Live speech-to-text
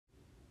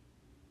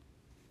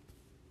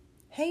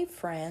Hey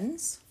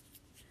friends,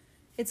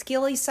 it's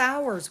Gilly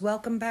Sowers.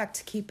 Welcome back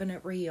to Keeping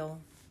It Real.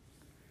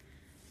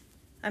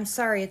 I'm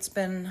sorry it's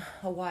been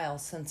a while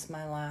since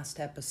my last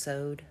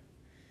episode,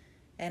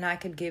 and I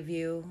could give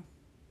you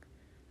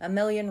a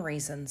million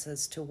reasons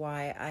as to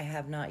why I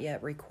have not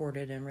yet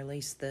recorded and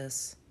released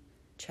this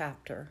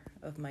chapter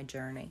of my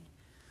journey.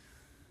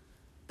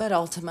 But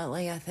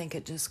ultimately, I think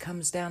it just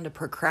comes down to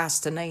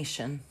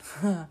procrastination.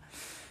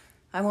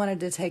 I wanted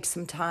to take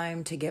some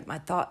time to get my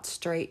thoughts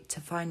straight, to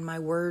find my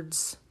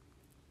words,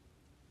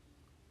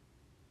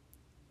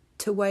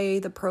 to weigh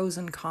the pros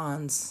and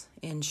cons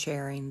in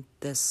sharing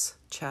this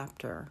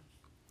chapter.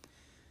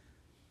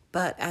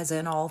 But as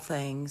in all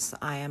things,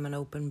 I am an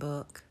open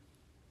book.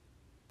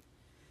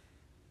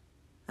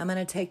 I'm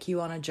going to take you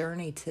on a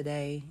journey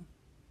today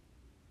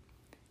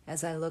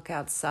as I look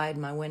outside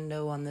my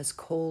window on this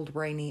cold,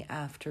 rainy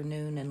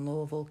afternoon in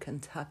Louisville,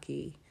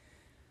 Kentucky.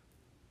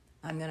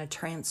 I'm going to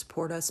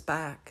transport us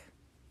back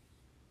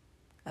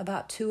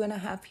about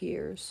 2.5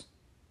 years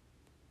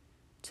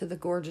to the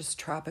gorgeous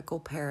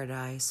tropical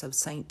paradise of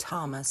St.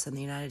 Thomas in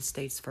the United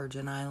States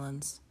Virgin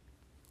Islands.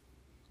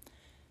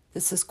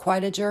 This is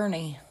quite a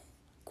journey,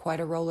 quite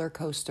a roller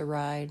coaster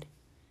ride.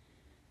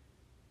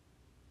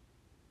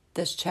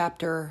 This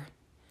chapter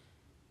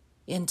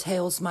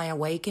entails my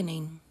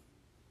awakening,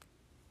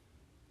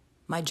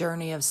 my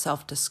journey of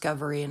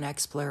self-discovery and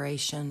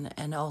exploration,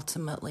 and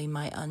ultimately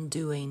my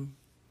undoing.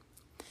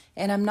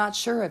 And I'm not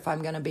sure if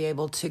I'm going to be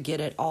able to get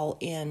it all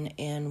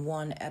in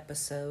one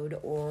episode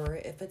or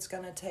if it's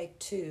going to take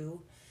two,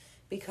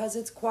 because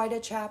it's quite a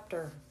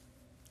chapter.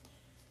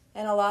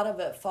 And a lot of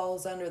it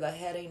falls under the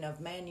heading of,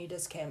 man, you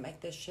just can't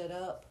make this shit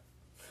up.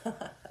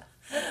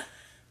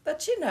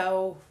 But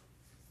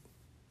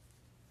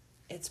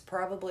it's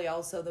probably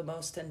also the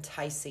most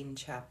enticing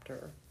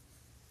chapter.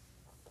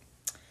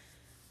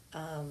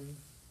 I'm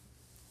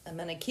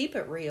going to keep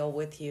it real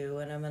with you,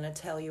 and I'm going to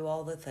tell you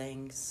all the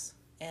things.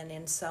 And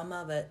in some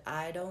of it,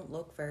 I don't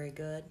look very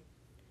good.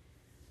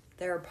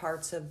 There are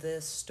parts of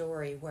this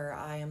story where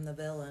I am the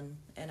villain,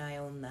 and I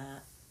own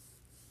that.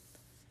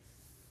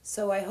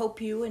 So I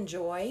hope you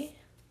enjoy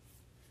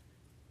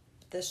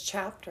this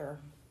chapter.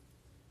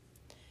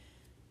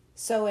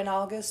 So in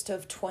August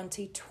of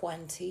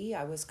 2020,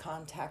 I was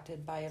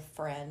contacted by a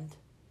friend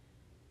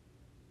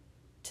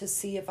to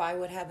see if I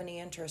would have any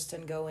interest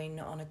in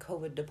going on a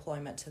COVID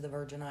deployment to the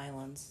Virgin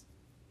Islands.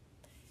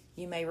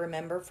 You may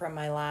remember from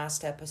my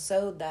last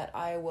episode that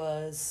I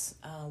was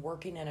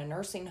working in a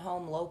nursing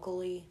home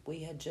locally. We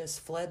had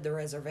just fled the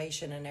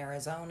reservation in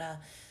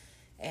Arizona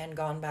and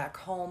gone back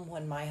home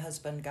when my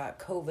husband got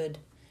COVID.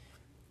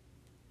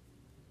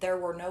 There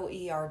were no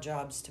ER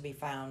jobs to be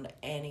found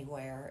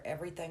anywhere.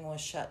 Everything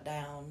was shut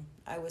down.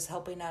 I was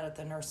helping out at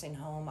the nursing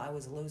home. I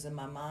was losing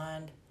my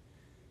mind.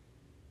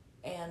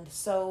 And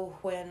so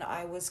when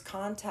I was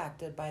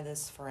contacted by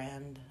this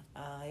friend,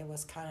 it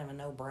was kind of a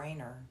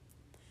no-brainer.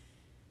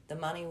 The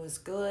money was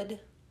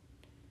good.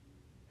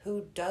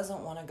 Who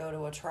doesn't want to go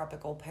to a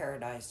tropical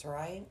paradise,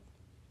 right?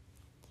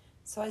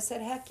 So I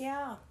said, heck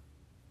yeah.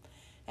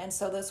 And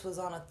so this was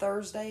on a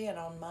Thursday, and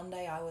on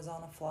Monday I was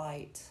on a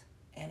flight,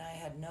 and I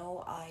had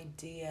no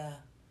idea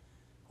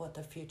what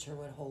the future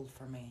would hold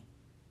for me.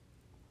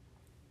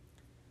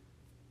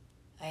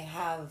 I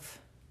have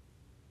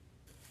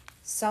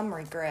some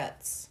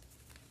regrets,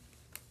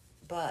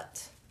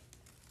 but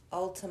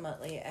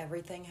ultimately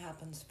everything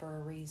happens for a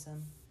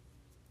reason.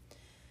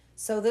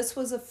 So this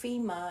was a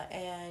FEMA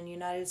and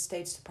United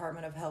States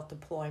Department of Health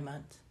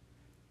deployment.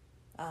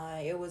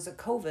 It was a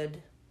COVID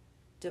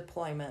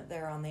deployment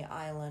there on the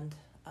island.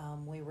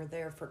 We were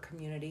there for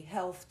community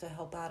health to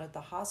help out at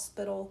the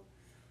hospital.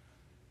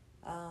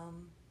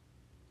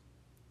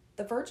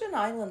 The Virgin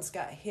Islands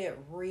got hit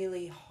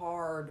really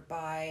hard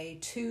by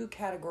 2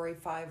 Category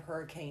 5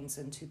 hurricanes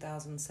in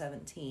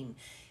 2017,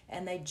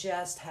 and they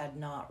just had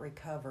not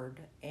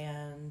recovered.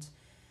 And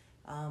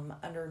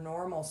under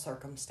normal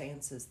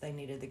circumstances, they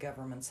needed the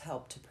government's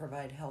help to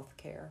provide health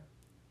care.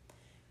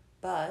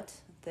 But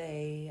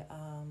they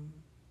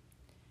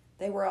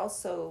were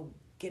also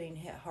getting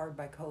hit hard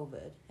by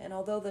COVID. And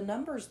although the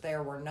numbers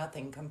there were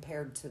nothing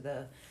compared to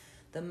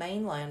the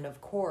mainland,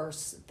 of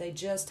course, they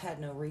just had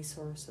no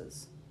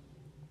resources.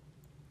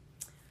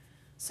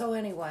 So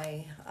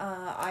anyway,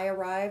 I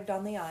arrived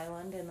on the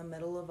island in the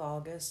middle of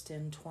August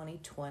in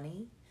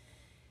 2020.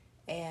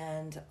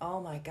 And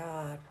oh my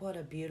God, what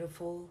a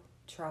beautiful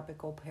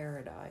tropical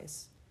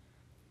paradise.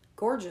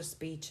 Gorgeous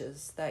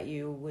beaches that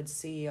you would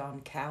see on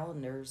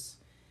calendars.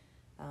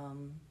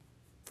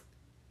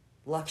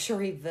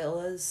 Luxury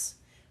villas.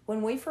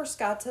 When we first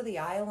got to the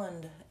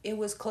island, it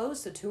was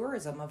closed to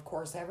tourism, of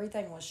course.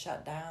 Everything was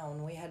shut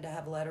down. We had to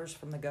have letters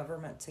from the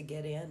government to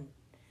get in.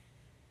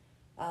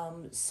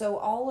 So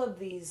all of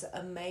these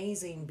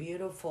amazing,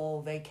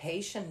 beautiful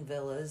vacation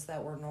villas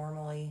that were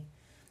normally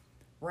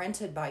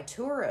rented by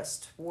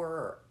tourists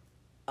were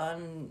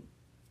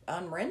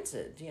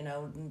unrented.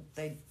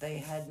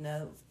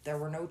 There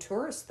were no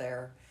tourists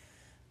there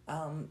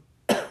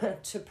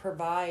to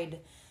provide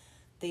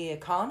the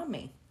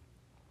economy.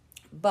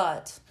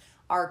 But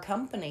our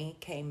company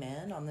came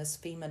in on this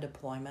FEMA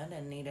deployment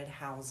and needed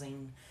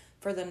housing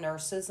for the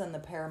nurses and the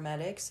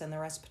paramedics and the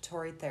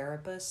respiratory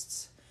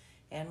therapists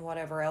and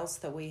whatever else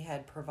that we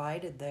had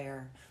provided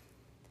there.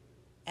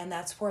 And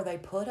that's where they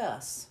put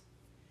us,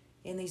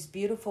 in these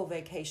beautiful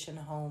vacation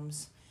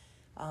homes.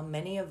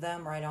 Many of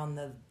them right on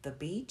the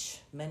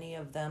beach. Many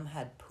of them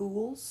had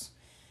pools.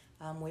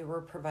 We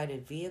were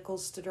provided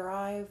vehicles to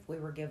drive. We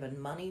were given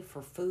money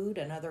for food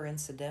and other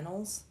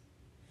incidentals.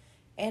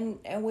 And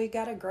we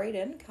got a great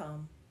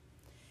income.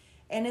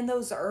 And in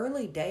those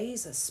early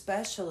days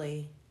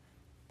especially,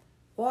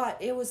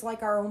 it was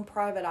like our own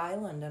private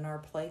island and our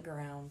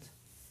playground.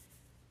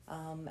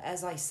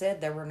 As I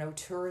said, there were no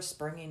tourists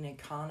bringing in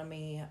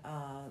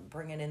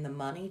the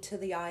money to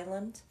the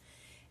island.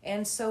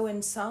 And so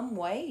in some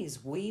ways,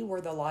 we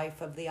were the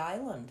life of the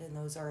island in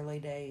those early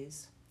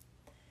days.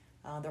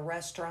 The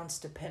restaurants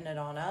depended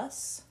on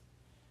us.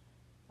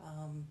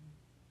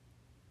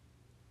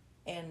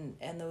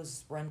 And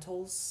those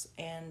rentals,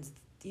 and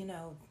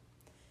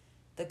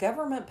the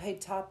government paid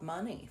top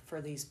money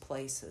for these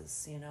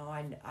places.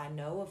 I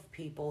know of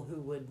people who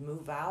would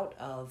move out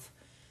of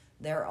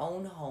their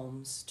own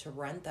homes to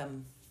rent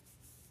them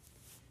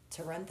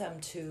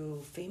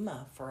to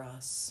FEMA for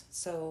us.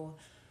 So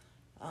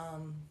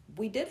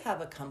we did have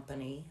a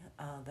company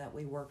that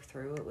we worked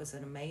through. It was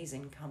an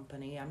amazing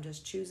company. I'm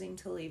just choosing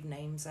to leave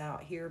names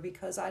out here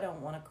because I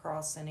don't want to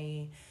cross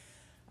any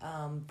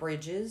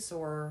bridges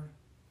or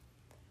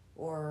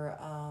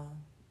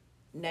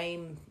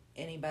name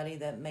anybody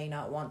that may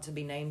not want to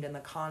be named in the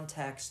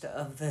context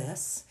of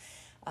this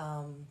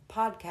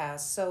podcast.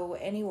 So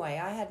anyway,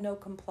 I had no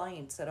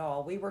complaints at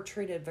all. We were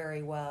treated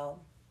very well.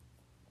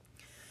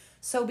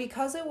 So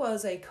because it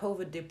was a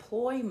COVID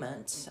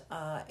deployment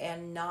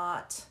and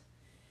not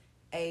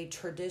a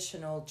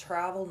traditional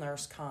travel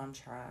nurse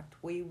contract,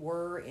 we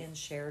were in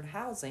shared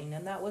housing,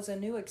 and that was a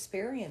new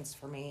experience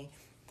for me.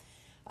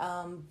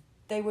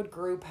 They would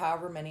group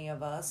however many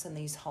of us in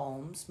these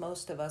homes.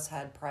 Most of us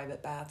had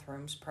private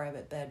bathrooms,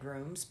 private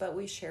bedrooms, but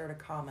we shared a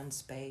common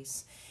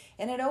space.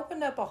 And it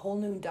opened up a whole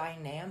new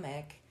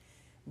dynamic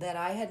that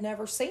I had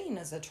never seen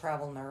as a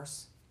travel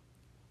nurse,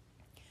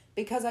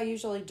 because I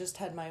usually just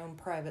had my own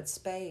private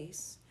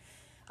space.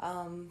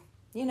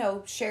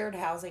 Shared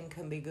housing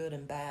can be good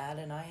and bad,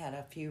 and I had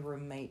a few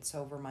roommates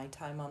over my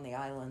time on the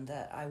island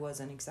that I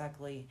wasn't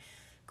exactly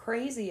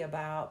crazy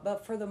about,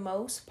 but for the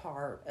most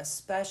part,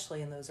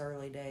 especially in those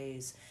early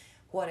days,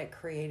 what it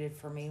created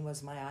for me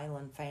was my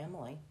island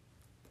family.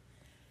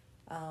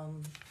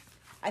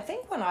 I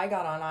think when I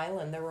got on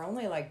island, there were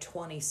only like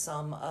 20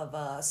 some of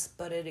us,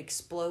 but it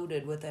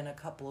exploded within a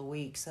couple of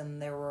weeks, and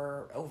there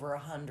were over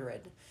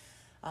 100.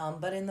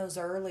 But in those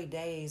early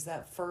days,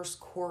 that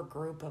first core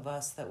group of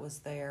us that was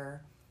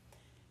there,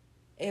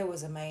 it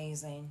was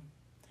amazing.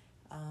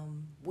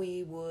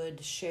 We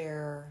would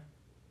share.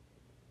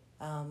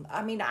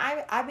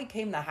 I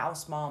became the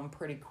house mom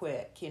pretty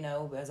quick,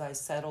 as I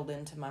settled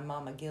into my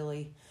Mama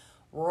Gilly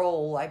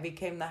role. I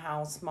became the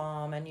house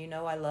mom, and,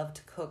 I love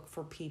to cook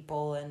for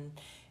people,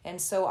 and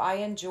so I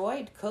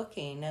enjoyed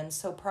cooking. And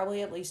so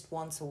probably at least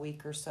once a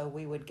week or so,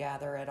 we would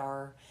gather at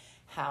our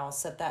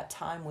house. At that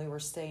time, we were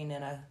staying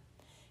in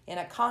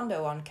a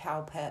condo on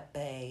Cowpet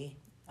Bay,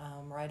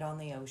 right on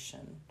the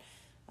ocean,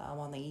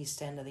 on the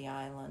east end of the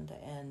island.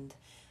 And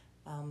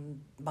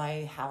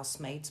my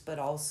housemates, but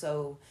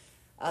also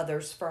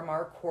others from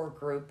our core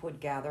group, would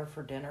gather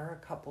for dinner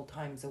a couple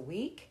times a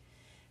week.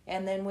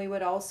 And then we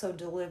would also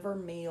deliver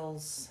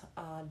meals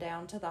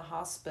down to the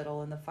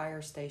hospital and the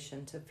fire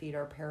station to feed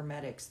our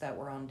paramedics that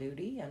were on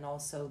duty, and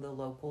also the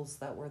locals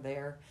that were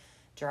there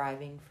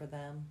driving for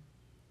them.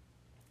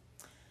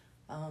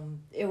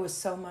 It was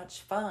so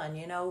much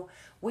fun.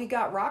 We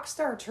got rock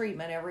star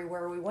treatment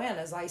everywhere we went.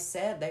 As I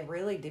said, they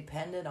really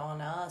depended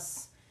on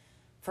us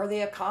for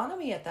the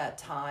economy at that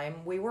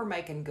time. We were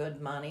making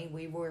good money.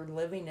 We were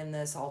living in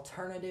this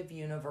alternative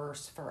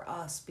universe for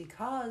us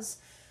because,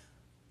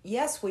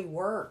 yes, we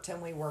worked,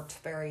 and we worked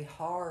very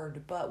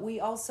hard, but we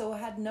also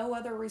had no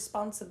other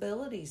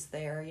responsibilities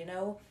there.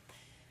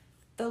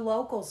 The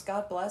locals,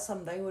 God bless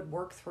them, they would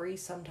work 3,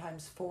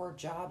 sometimes 4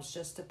 jobs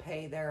just to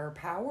pay their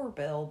power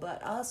bill.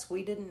 But us,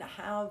 we didn't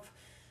have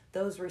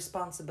those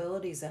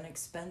responsibilities and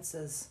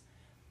expenses.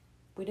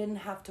 We didn't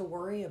have to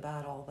worry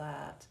about all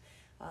that.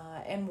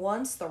 And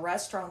once the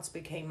restaurants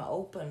became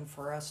open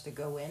for us to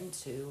go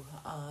into,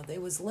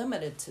 it was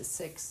limited to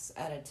 6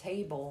 at a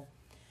table.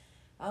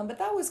 But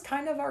that was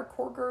kind of our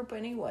core group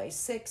anyway,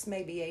 6,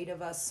 maybe 8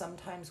 of us.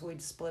 Sometimes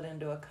we'd split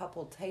into a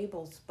couple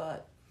tables,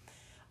 but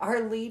our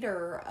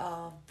leader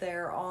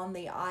there on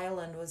the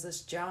island was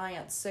this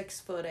giant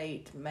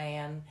 6'8"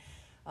 man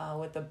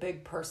with a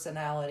big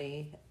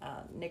personality,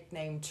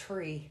 nicknamed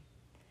Tree.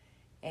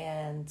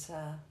 And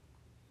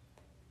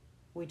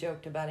we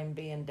joked about him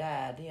being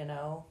dad,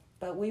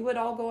 But we would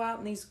all go out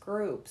in these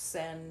groups,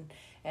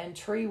 and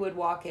Tree would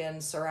walk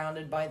in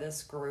surrounded by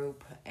this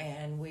group,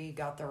 and we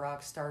got the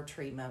rock star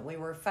treatment. We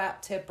were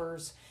fat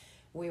tippers.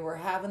 We were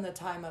having the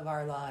time of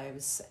our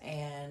lives,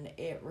 and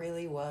it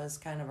really was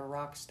kind of a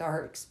rock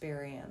star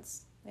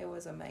experience. It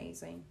was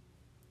amazing.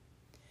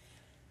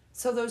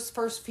 So those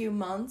first few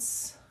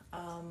months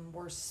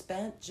were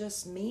spent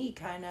just me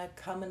kind of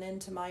coming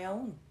into my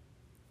own.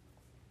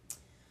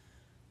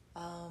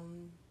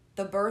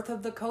 The birth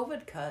of the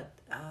COVID cut,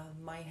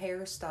 my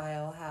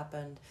hairstyle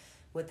happened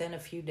within a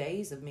few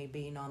days of me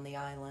being on the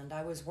island.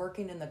 I was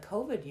working in the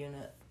COVID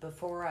unit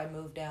before I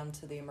moved down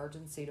to the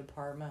emergency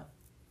department.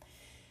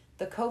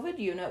 The COVID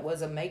unit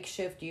was a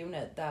makeshift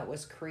unit that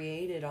was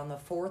created on the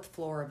 4th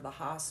floor of the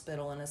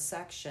hospital in a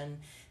section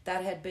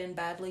that had been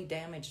badly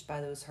damaged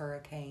by those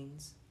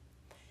hurricanes.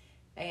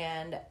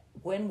 And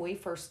when we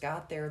first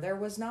got there, there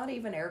was not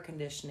even air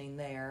conditioning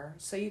there.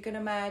 So you can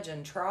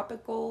imagine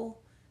tropical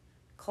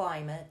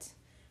climate,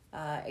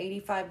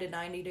 85 to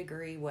 90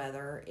 degree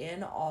weather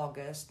in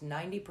August,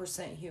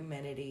 90%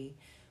 humidity.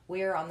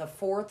 We are on the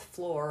 4th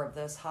floor of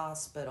this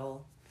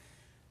hospital,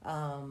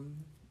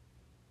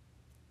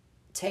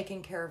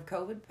 taking care of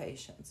COVID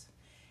patients.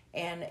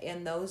 And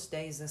in those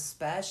days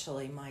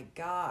especially, my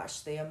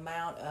gosh, the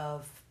amount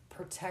of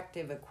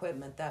protective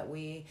equipment that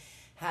we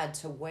had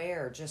to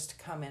wear just to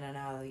come in and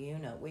out of the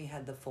unit. We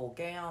had the full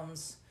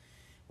gowns,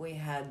 we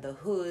had the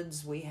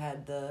hoods, we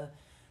had the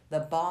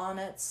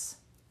bonnets,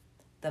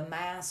 the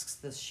masks,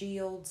 the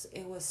shields.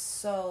 It was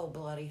so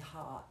bloody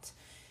hot.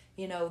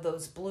 You know,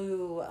 those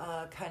blue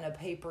kind of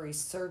papery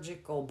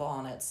surgical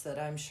bonnets that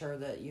I'm sure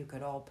that you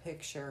could all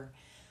picture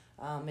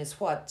is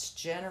what's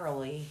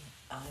generally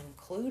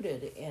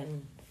included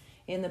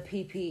in the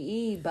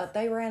PPE, but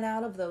they ran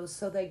out of those,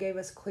 so they gave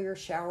us clear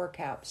shower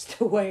caps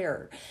to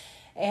wear.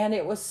 And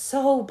it was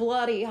so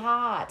bloody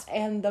hot,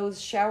 and those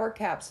shower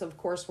caps, of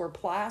course, were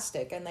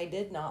plastic, and they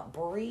did not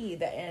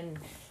breathe, and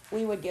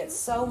we would get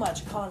so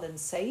much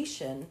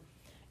condensation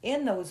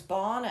in those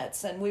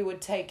bonnets, and we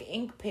would take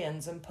ink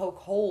pens and poke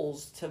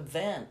holes to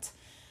vent.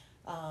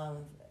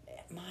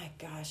 My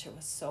gosh, it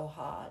was so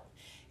hot.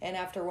 And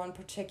after one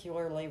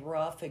particularly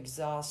rough,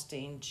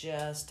 exhausting,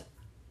 just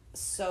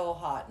so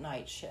hot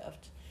night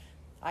shift,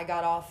 I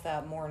got off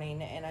that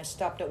morning and I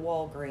stopped at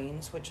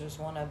Walgreens, which was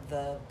one of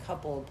the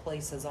couple of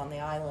places on the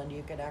island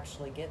you could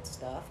actually get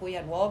stuff. We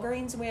had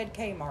Walgreens and we had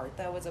Kmart.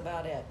 That was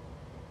about it.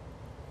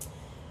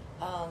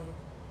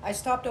 I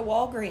stopped at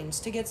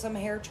Walgreens to get some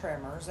hair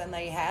trimmers, and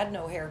they had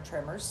no hair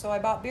trimmers, so I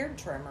bought beard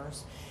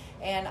trimmers.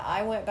 And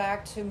I went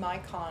back to my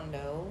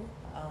condo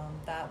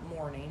that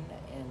morning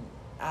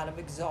out of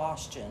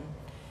exhaustion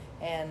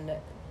and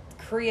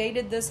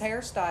created this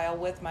hairstyle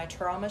with my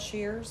trauma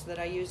shears that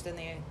I used in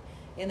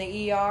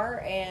the ER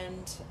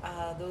and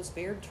those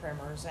beard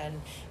trimmers.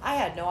 And I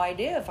had no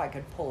idea if I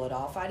could pull it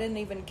off. I didn't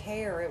even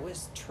care. It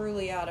was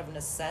truly out of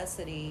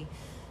necessity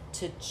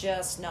to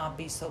just not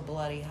be so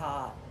bloody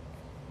hot.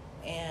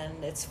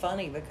 And it's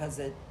funny because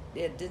it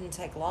didn't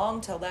take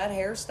long till that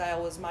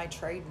hairstyle was my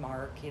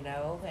trademark, you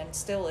know, and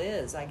still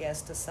is, I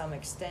guess, to some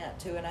extent.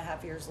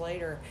 2.5 years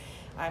later,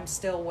 I'm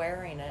still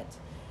wearing it.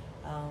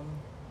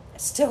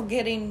 Still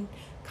getting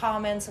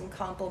comments and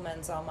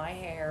compliments on my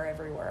hair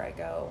everywhere I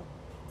go.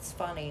 It's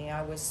funny,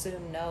 I was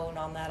soon known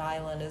on that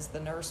island as the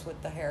nurse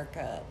with the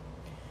haircut.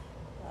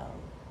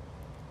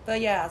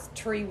 But yeah,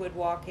 Tree would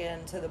walk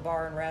into the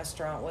bar and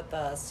restaurant with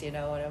us, you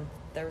know, and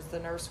there's the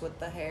nurse with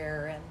the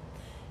hair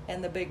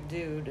and the big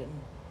dude.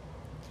 And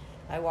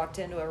I walked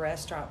into a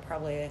restaurant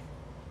probably,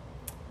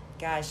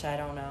 gosh, I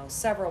don't know,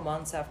 several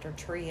months after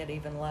Tree had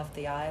even left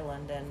the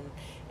island,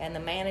 and the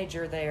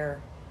manager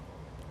there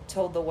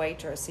told the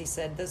waitress, he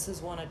said, "This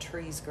is one of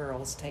Tree's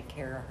girls, take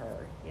care of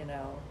her." You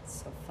know,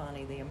 it's so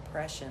funny, the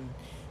impression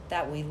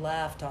that we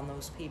left on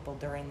those people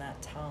during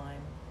that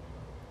time.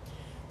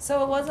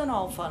 So it wasn't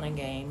all fun and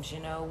games, you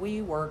know,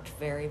 we worked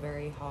very,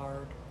 very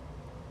hard.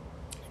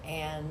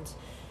 And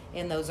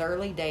in those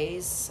early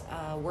days,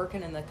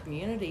 working in the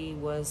community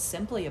was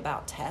simply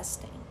about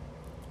testing.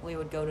 We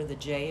would go to the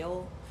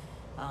jail,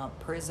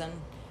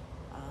 prison,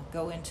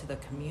 go into the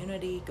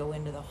community, go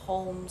into the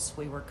homes.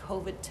 We were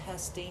COVID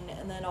testing,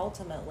 and then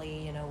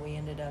ultimately, you know, we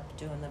ended up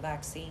doing the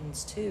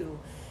vaccines too.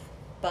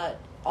 But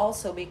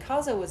also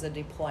because it was a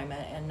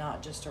deployment and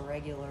not just a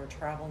regular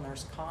travel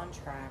nurse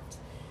contract,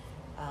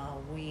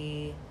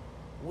 we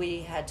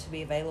had to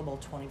be available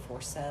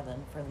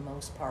 24/7 for the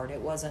most part.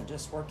 It wasn't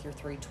just work your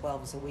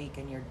 312s a week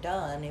and you're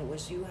done. It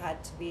was you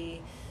had to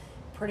be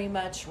pretty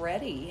much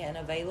ready and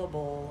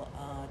available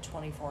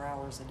 24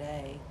 hours a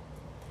day.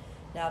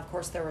 Now, of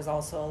course, there was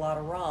also a lot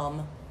of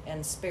rum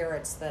and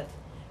spirits that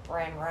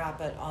ran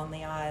rapid on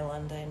the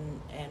island,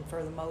 and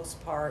for the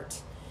most part,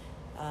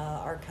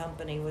 our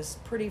company was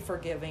pretty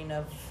forgiving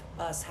of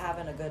us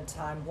having a good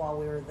time while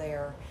we were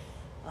there.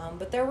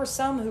 But there were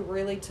some who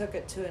really took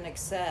it to an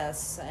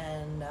excess,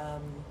 and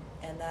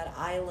that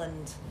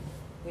island,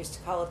 we used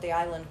to call it the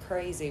island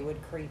crazy,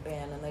 would creep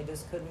in, and they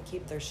just couldn't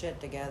keep their shit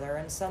together.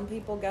 And some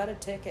people got a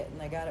ticket, and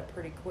they got it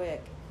pretty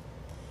quick.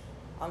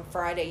 On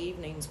Friday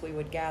evenings, we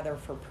would gather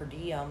for per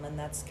diem, and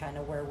that's kind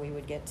of where we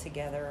would get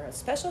together.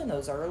 Especially in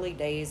those early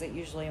days, it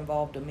usually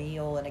involved a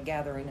meal and a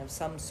gathering of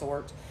some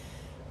sort.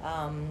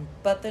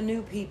 But the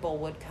new people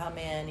would come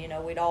in, you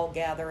know, we'd all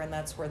gather, and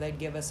that's where they'd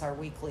give us our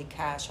weekly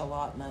cash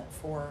allotment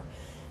for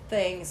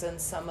things, and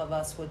some of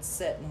us would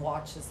sit and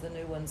watch as the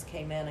new ones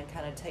came in and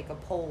kind of take a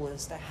poll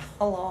as to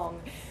how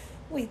long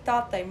we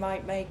thought they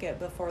might make it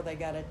before they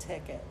got a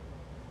ticket.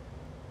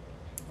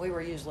 We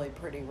were usually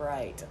pretty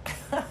right.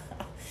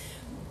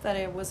 But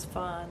it was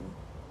fun.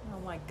 Oh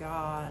my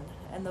God.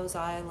 And those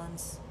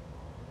islands,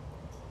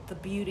 the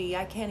beauty,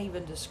 I can't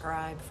even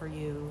describe for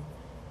you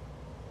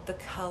the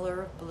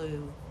color of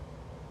blue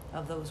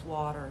of those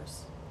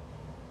waters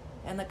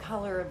and the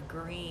color of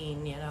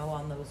green,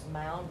 on those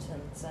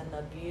mountains, and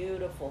the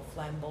beautiful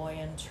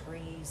flamboyant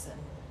trees.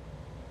 And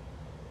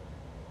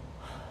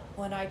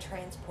when I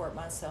transport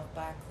myself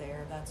back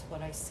there, that's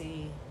what I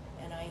see,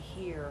 and I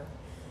hear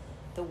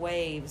the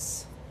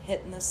waves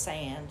hitting the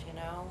sand,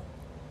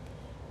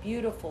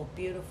 Beautiful,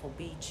 beautiful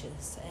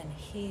beaches and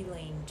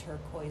healing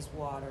turquoise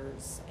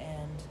waters.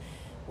 And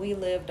we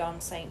lived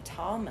on St.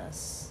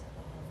 Thomas,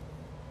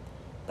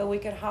 but we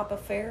could hop a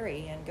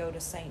ferry and go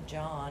to St.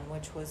 John,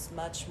 which was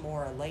much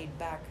more a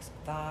laid-back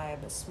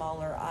vibe, a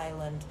smaller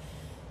island,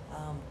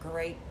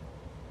 great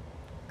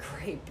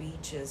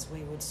beaches.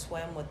 We would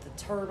swim with the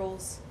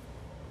turtles,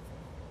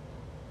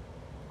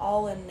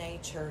 all in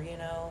nature,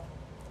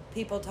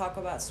 People talk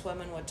about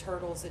swimming with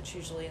turtles. It's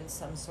usually in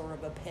some sort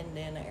of a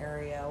pinned-in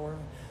area,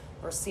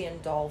 or seeing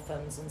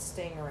dolphins and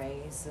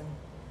stingrays. And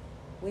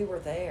we were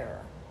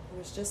there. It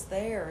was just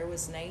there. It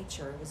was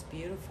nature. It was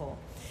beautiful.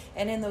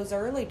 And in those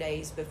early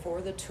days, before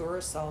the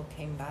tourists all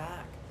came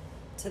back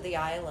to the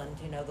island,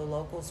 the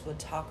locals would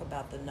talk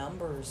about the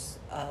numbers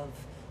of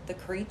the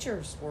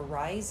creatures were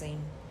rising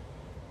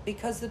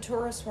because the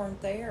tourists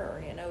weren't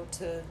there,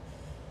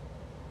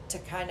 to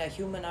kind of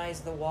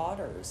humanize the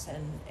waters,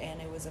 and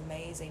it was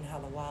amazing how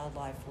the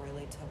wildlife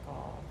really took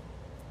off.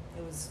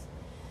 It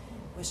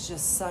was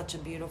just such a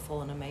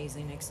beautiful and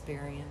amazing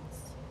experience.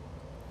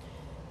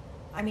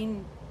 I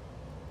mean,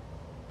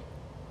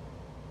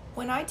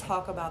 when I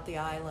talk about the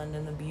island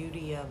and the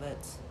beauty of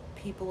it,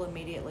 people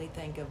immediately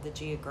think of the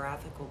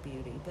geographical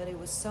beauty, but it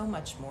was so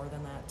much more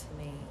than that to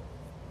me.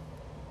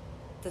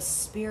 The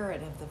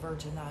spirit of the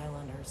Virgin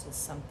Islanders is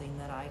something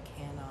that I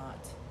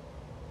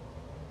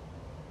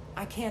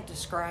can't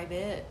describe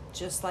it,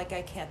 just like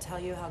I can't tell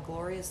you how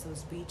glorious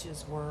those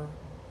beaches were.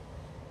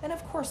 And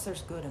of course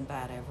there's good and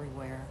bad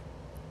everywhere.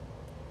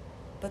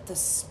 But the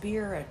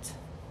spirit,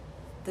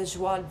 the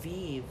joie de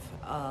vivre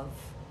of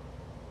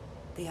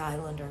the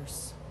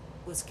islanders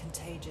was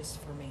contagious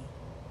for me.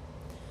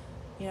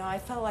 I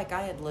felt like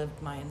I had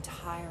lived my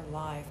entire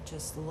life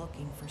just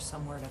looking for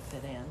somewhere to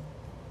fit in.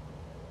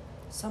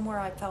 Somewhere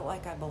I felt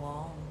like I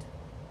belonged.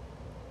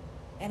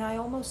 And I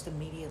almost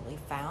immediately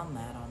found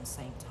that on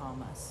St.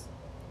 Thomas.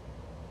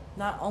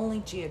 Not only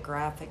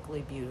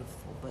geographically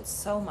beautiful, but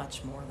so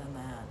much more than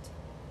that.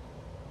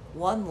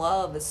 One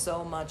Love is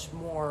so much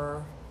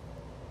more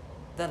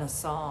than a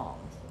song,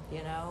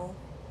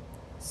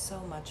 So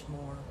much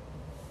more.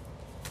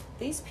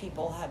 These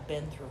people have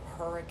been through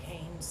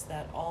hurricanes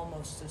that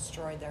almost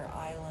destroyed their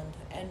island,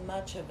 and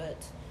much of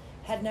it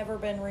had never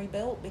been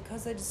rebuilt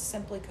because they just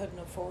simply couldn't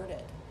afford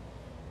it.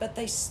 But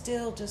they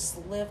still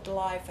just lived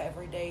life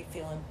every day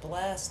feeling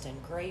blessed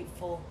and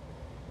grateful.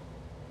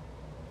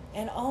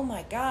 And oh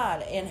my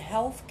God, in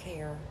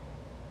healthcare,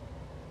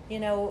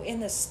 in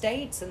the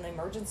States, in the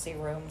emergency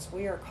rooms,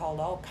 we are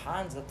called all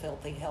kinds of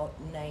filthy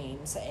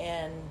names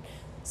and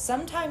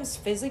sometimes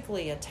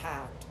physically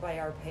attacked by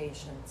our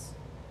patients.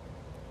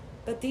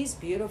 But these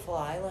beautiful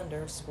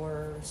islanders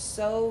were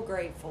so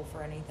grateful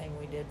for anything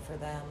we did for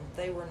them.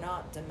 They were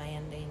not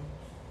demanding.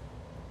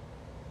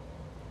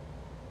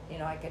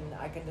 I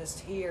can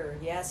just hear,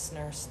 yes,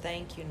 nurse,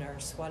 thank you,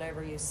 nurse,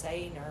 whatever you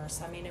say, nurse.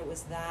 I mean, it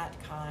was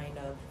that kind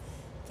of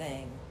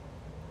thing.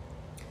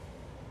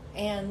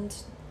 And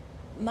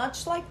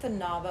much like the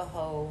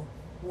Navajo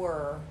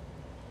were,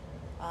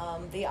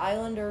 the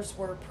islanders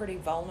were pretty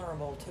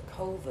vulnerable to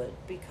COVID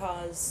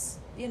because,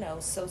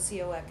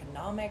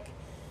 socioeconomic.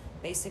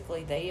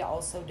 Basically, they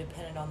also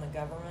depended on the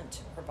government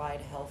to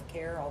provide health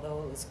care,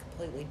 although it was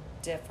completely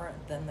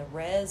different than the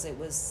res. It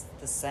was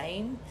the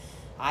same.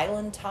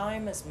 Island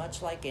time is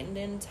much like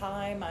Indian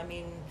time. I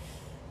mean,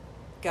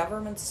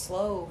 government's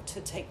slow to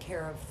take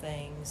care of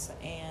things,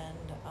 and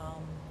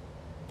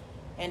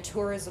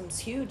tourism's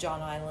huge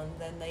on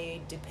island, and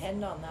they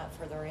depend on that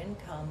for their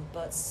income.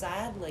 But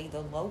sadly,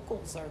 the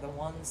locals are the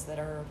ones that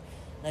are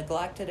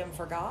neglected and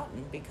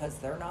forgotten because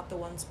they're not the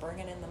ones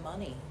bringing in the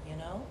money,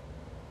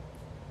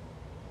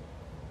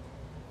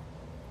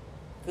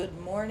 Good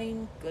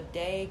morning, good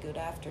day, good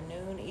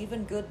afternoon,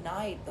 even good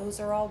night. Those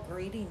are all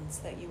greetings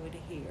that you would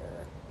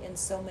hear. In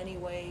so many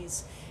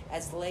ways,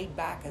 as laid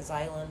back as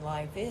island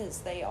life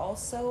is, they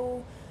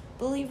also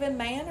believe in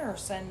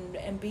manners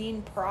and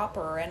being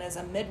proper. And as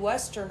a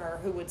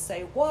Midwesterner who would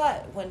say,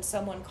 what? When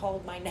someone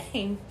called my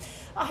name,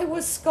 I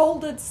was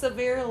scolded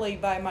severely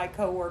by my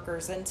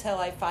coworkers until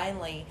I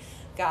finally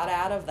got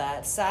out of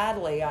that.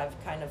 Sadly,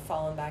 I've kind of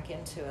fallen back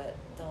into it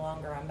the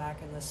longer I'm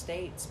back in the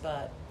States,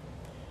 but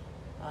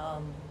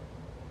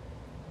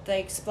they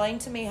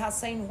explained to me how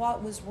saying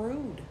what was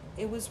rude.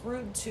 It was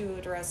rude to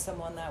address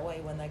someone that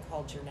way when they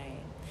called your name.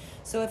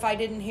 So if I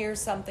didn't hear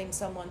something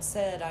someone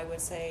said, I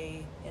would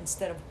say,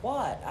 instead of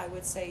what, I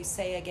would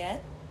say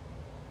again,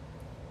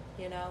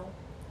 you know.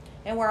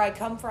 And where I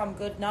come from,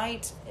 good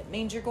night, it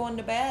means you're going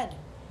to bed.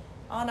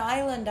 On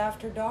island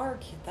after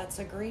dark, that's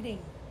a greeting.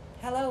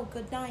 Hello,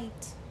 good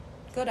night,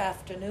 good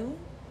afternoon,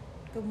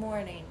 good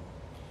morning.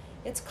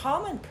 It's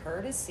common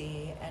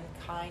courtesy and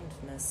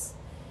kindness,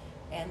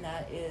 and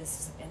that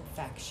is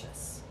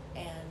infectious.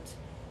 And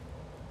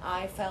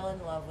I fell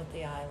in love with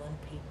the island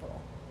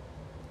people.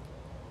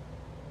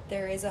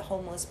 There is a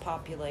homeless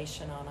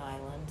population on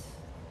island,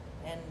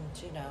 and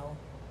you know,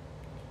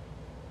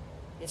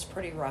 it's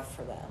pretty rough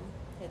for them.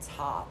 It's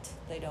hot.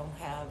 They don't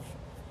have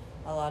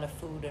a lot of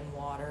food and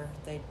water.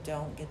 They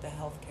don't get the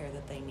health care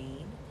that they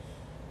need.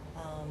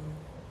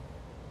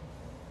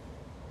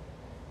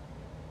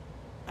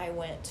 I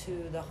went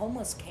to the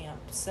homeless camp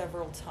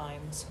several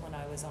times when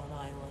I was on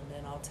island,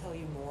 and I'll tell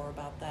you more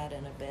about that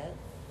in a bit.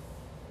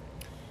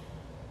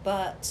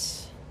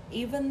 But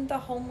even the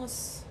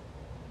homeless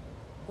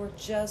were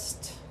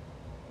just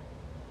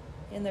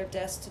in their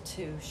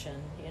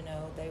destitution, you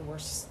know, they were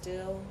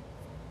still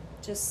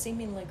just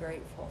seemingly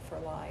grateful for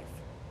life.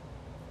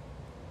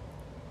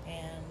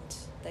 And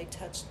they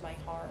touched my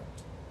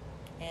heart.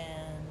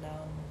 And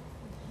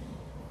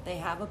they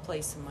have a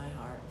place in my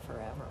heart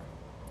forever.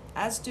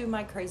 As do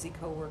my crazy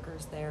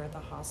coworkers there at the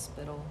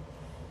hospital.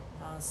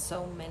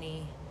 So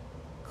many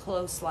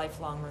close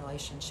lifelong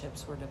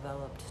relationships were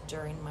developed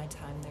during my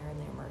time there in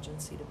the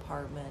emergency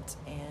department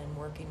and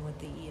working with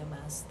the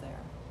EMS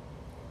there.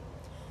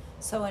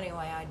 So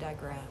anyway, I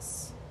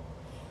digress.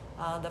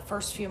 The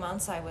first few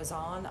months I was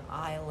on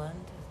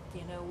island,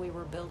 you know, we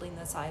were building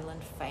this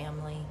island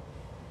family.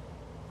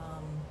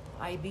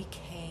 I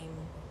became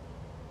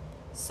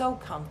so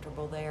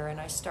comfortable there,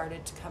 and I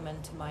started to come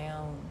into my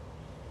own.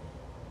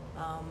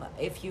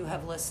 If you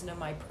have listened to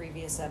my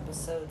previous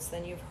episodes,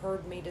 then you've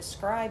heard me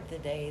describe the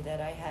day that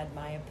I had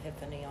my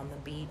epiphany on the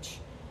beach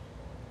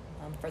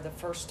for the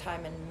first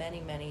time in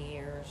many, many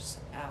years,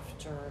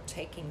 after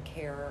taking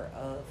care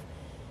of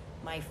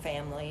my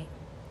family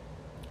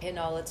in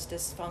all its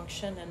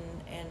dysfunction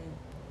and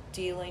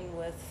dealing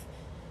with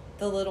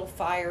the little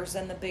fires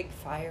and the big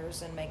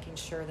fires and making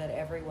sure that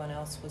everyone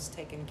else was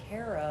taken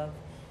care of.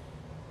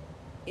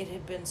 It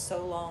had been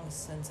so long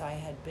since I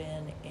had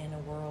been in a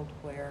world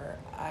where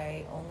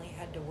I only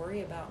had to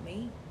worry about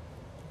me,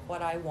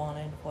 what I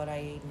wanted, what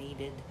I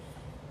needed,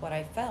 what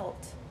I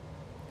felt.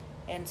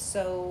 And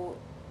so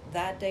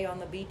that day on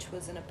the beach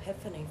was an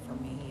epiphany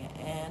for me,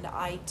 and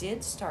I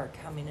did start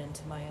coming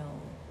into my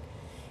own.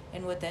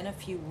 And within a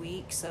few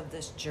weeks of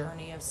this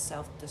journey of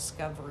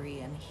self-discovery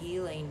and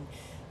healing,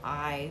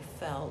 I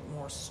felt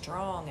more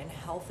strong and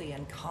healthy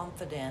and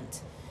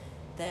confident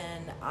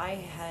than I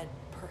had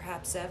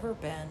perhaps ever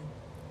been.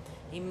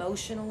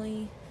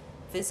 Emotionally,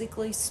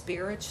 physically,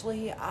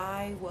 spiritually,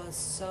 I was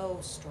so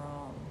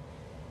strong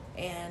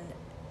and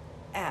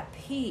at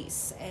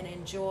peace and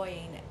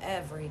enjoying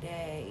every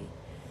day.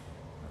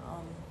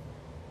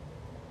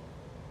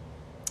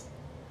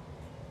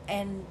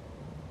 And,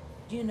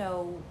 you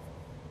know,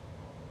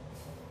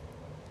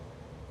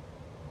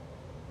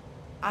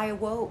 I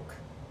awoke.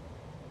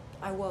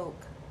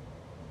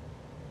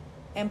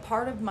 And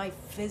part of my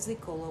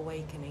physical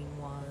awakening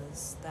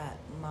was that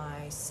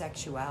my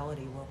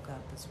sexuality woke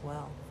up as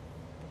well.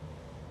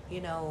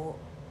 You know,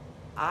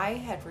 I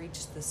had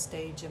reached the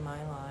stage in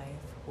my life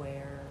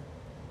where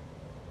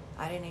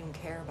I didn't even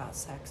care about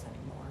sex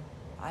anymore.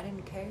 I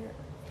didn't care.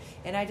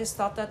 And I just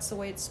thought that's the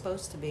way it's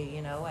supposed to be,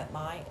 you know, at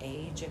my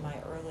age, in my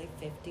early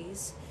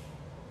 50s,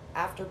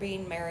 after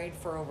being married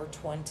for over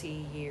 20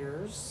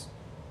 years,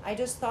 I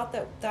just thought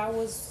that that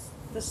was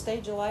the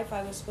stage of life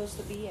I was supposed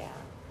to be at.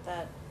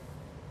 That,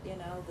 you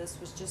know, this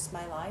was just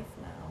my life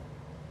now.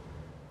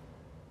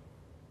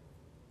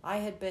 I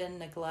had been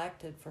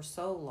neglected for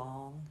so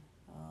long,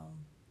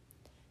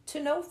 to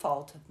no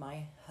fault of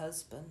my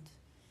husband.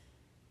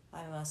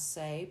 I must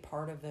say,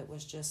 part of it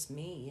was just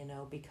me, you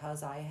know,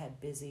 because I had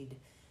busied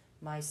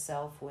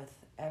myself with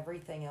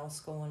everything else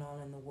going on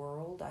in the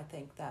world. I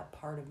think that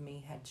part of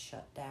me had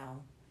shut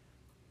down.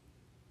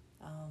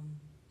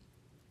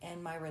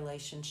 And my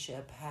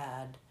relationship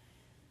had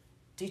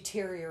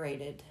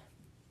deteriorated,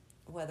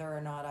 whether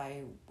or not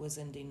I was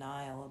in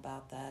denial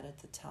about that at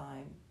the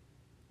time.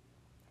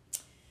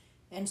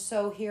 And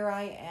so here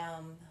I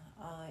am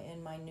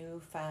in my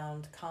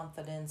newfound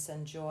confidence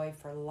and joy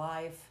for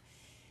life.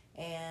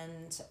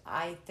 And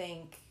I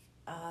think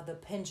the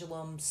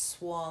pendulum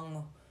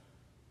swung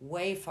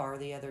way far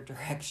the other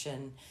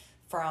direction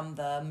from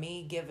the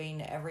me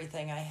giving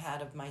everything I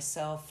had of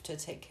myself to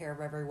take care of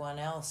everyone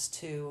else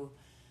to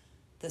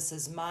this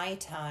is my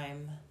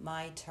time,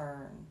 my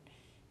turn.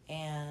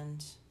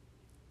 And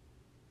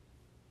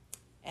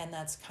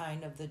that's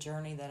kind of the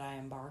journey that I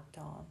embarked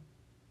on.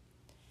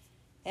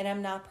 And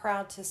I'm not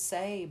proud to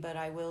say, but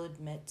I will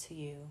admit to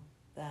you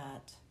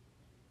that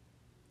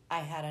I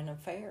had an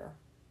affair.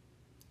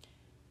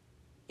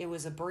 It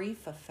was a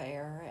brief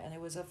affair, and it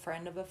was a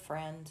friend of a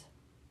friend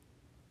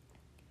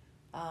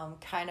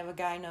Kind of a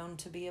guy known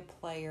to be a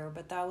player,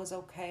 but that was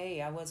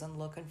okay. I wasn't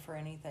looking for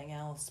anything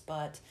else.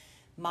 But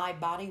my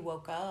body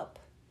woke up,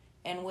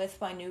 and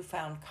with my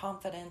newfound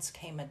confidence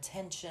came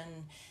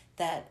attention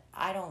that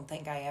I don't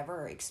think I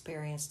ever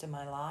experienced in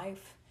my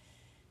life.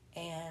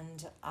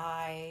 And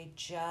I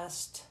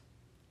just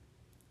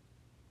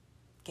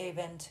gave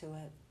into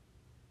it.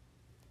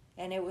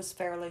 And it was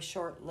fairly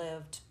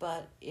short-lived,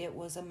 but it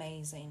was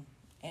amazing.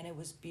 And it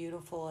was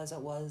beautiful as it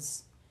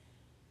was.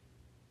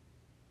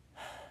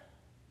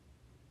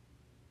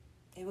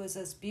 It was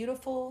as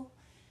beautiful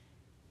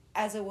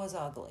as it was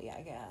ugly,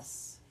 I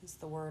guess, is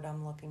the word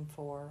I'm looking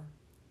for.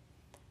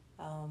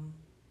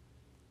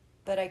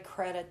 But I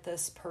credit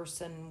this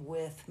person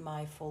with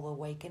my full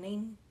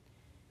awakening.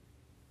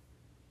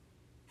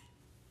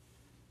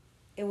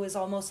 It was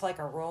almost like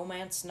a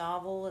romance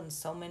novel in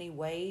so many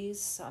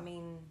ways. I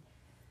mean,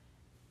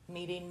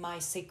 meeting my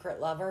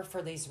secret lover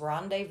for these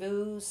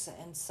rendezvous,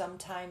 and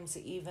sometimes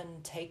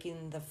even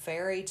taking the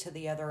ferry to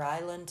the other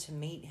island to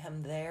meet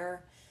him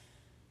there.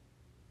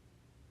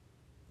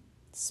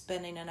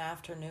 Spending an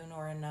afternoon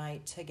or a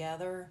night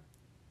together.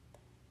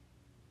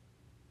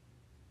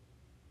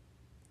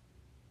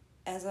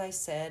 As I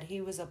said,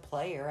 he was a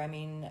player. I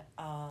mean,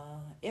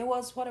 it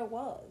was what it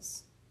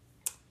was.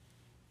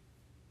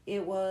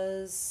 It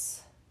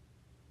was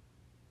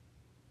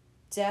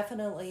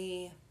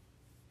definitely,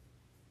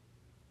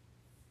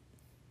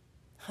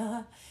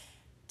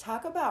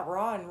 talk about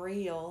raw and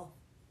real.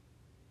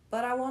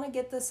 But I want to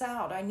get this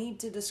out. I need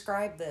to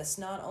describe this,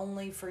 not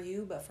only for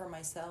you, but for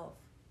myself.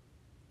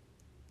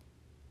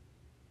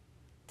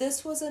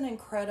 This was an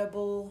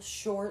incredible,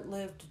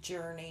 short-lived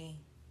journey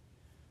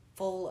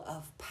full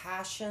of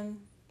passion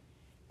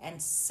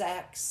and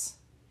sex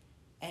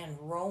and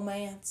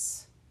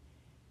romance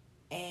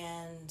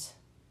and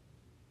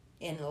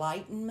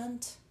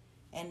enlightenment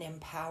and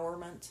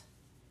empowerment.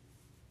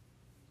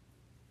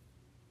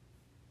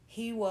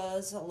 He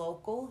was a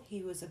local.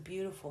 He was a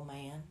beautiful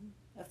man,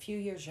 a few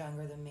years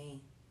younger than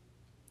me.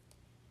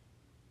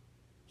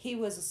 He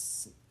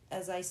was,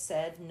 as I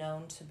said,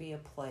 known to be a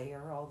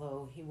player,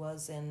 although he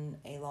was in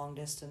a long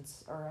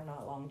distance, or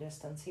not long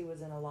distance, he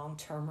was in a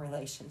long-term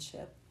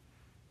relationship.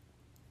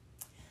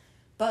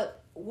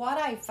 But what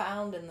I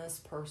found in this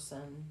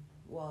person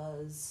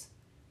was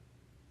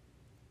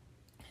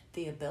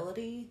the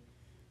ability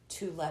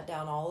to let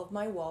down all of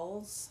my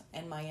walls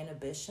and my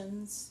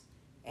inhibitions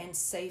and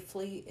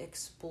safely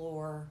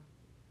explore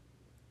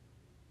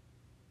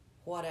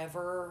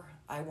whatever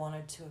I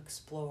wanted to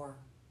explore.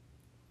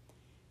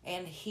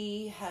 And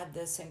he had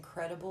this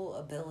incredible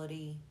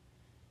ability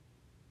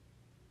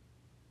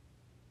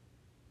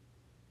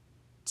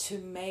to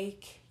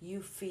make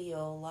you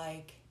feel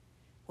like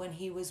when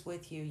he was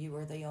with you, you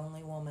were the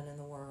only woman in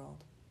the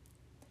world.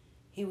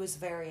 He was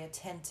very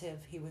attentive.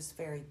 He was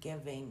very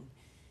giving.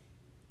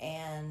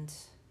 And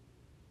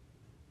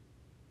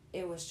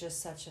it was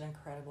just such an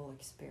incredible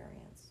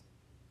experience.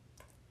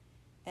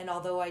 And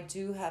although I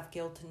do have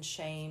guilt and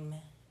shame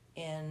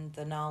in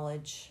the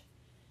knowledge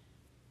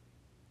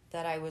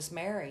that I was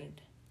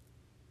married,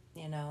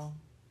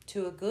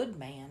 to a good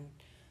man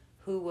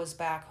who was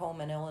back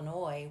home in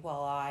Illinois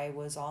while I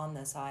was on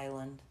this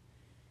island,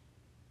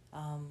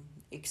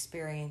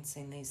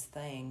 experiencing these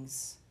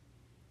things,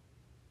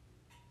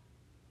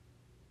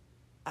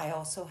 I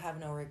also have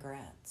no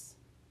regrets.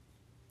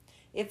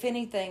 If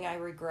anything, I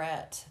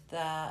regret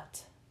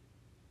that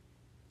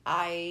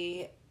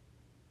I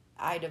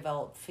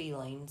developed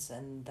feelings,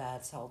 and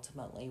that's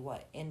ultimately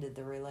what ended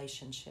the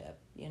relationship.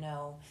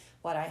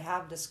 What I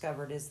have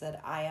discovered is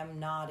that I am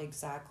not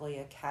exactly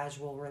a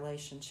casual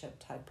relationship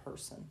type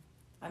person.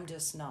 I'm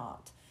just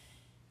not.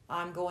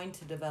 I'm going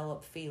to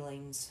develop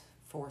feelings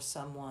for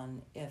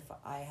someone if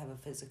I have a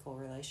physical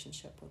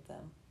relationship with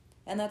them.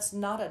 And that's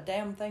not a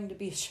damn thing to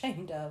be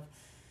ashamed of.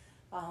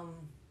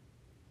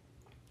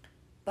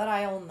 But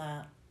I own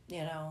that,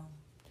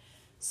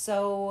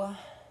 So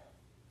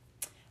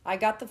I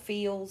got the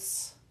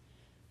feels.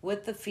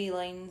 With the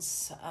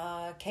feelings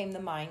came the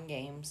mind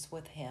games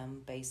with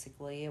him,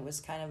 basically. It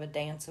was kind of a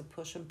dance of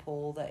push and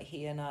pull that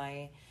he and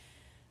I,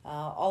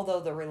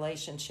 although the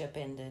relationship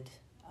ended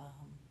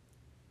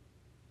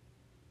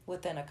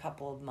within a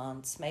couple of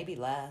months, maybe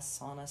less,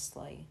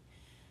 honestly.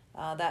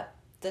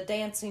 The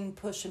dancing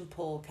push and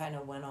pull kind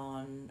of went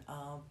on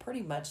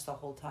pretty much the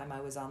whole time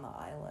I was on the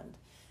island.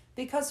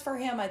 Because for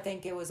him, I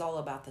think it was all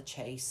about the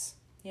chase,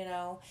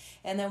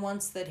 And then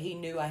once that he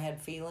knew I had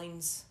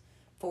feelings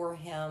for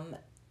him,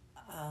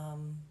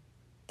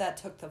 that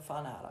took the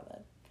fun out of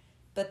it.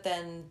 But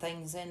then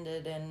things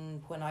ended,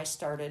 and when I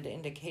started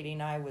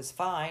indicating I was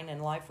fine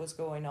and life was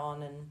going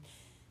on and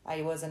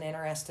I wasn't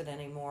interested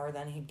anymore,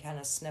 then he'd kind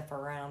of sniff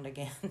around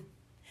again.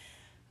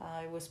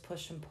 It was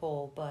push and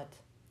pull, but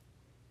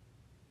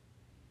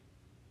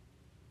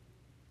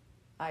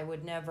I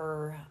would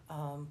never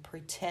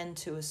pretend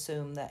to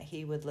assume that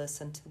he would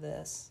listen to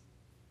this.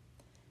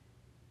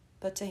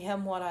 But to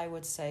him, what I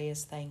would say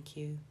is thank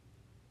you.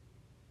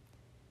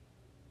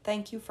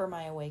 Thank you for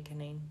my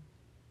awakening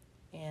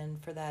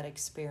and for that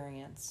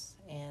experience,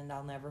 and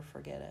I'll never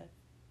forget it.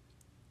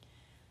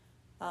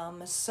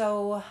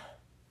 So,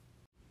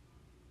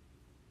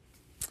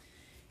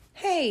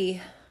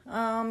 hey,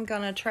 I'm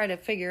going to try to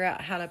figure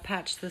out how to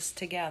patch this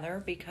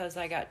together because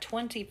I got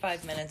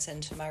 25 minutes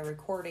into my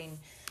recording.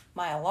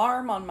 My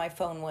alarm on my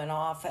phone went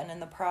off, and in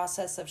the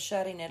process of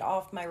shutting it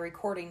off, my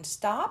recording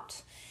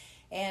stopped.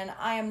 And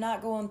I am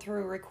not going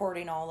through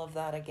recording all of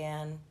that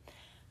again.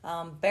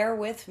 Bear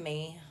with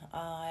me.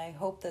 I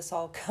hope this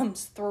all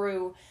comes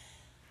through.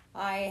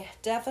 I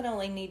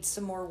definitely need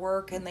some more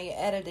work in the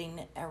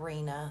editing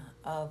arena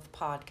of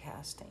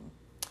podcasting.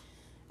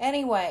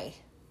 Anyway,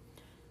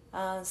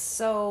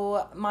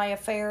 so my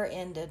affair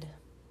ended,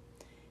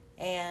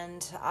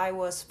 and I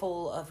was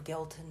full of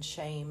guilt and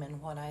shame in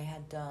what I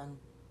had done.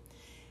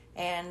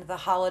 And the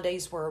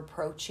holidays were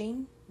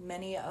approaching.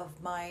 Many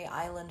of my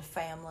island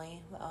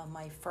family,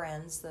 my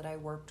friends that I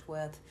worked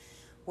with,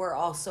 were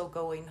also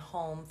going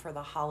home for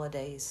the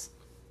holidays.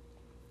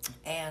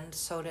 And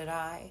so did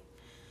I.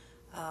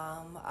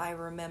 I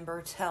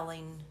remember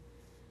telling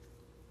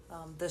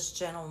this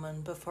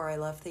gentleman before I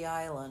left the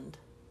island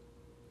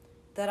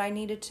that I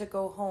needed to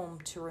go home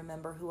to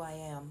remember who I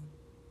am.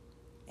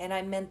 And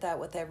I meant that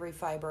with every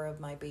fiber of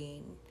my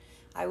being.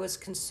 I was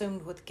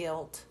consumed with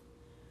guilt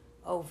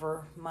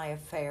over my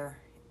affair,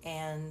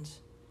 and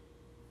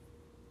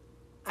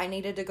I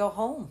needed to go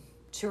home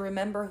to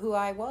remember who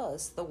I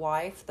was, the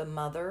wife, the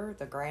mother,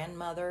 the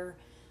grandmother,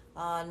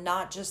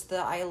 not just the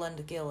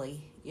island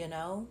Gilly, you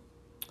know?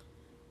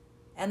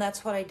 And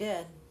that's what I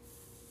did.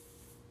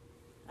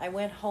 I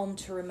went home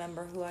to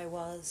remember who I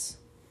was.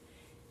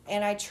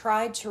 And I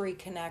tried to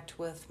reconnect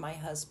with my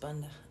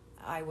husband.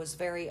 I was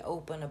very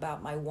open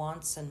about my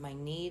wants and my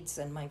needs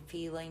and my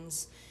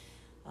feelings.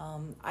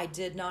 I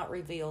did not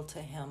reveal to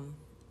him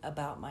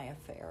about my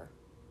affair.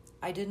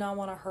 I did not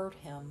want to hurt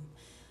him.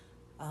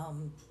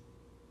 I'm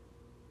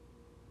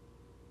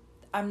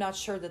not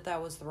sure that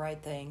that was the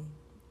right thing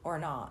or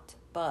not,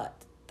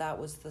 but that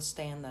was the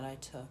stand that I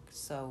took.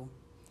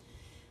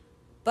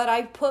 But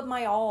I put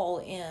my all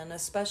in,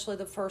 especially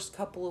the first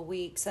couple of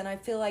weeks, and I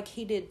feel like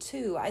he did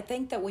too. I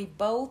think that we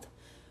both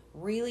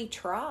really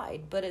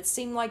tried, but it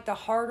seemed like the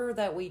harder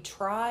that we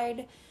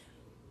tried,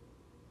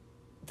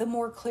 the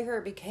more clear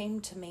it became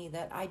to me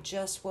that it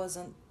just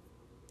wasn't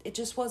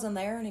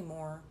there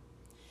anymore.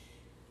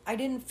 I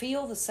didn't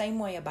feel the same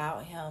way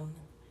about him.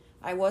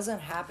 I wasn't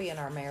happy in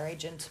our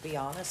marriage, and to be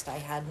honest, I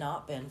had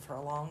not been for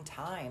a long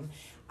time.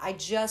 I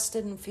just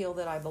didn't feel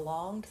that I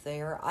belonged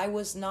there. I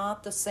was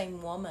not the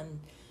same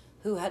woman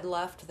who had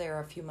left there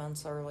a few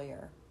months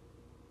earlier.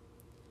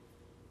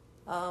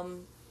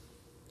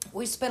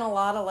 We spent a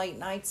lot of late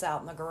nights out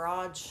in the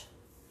garage.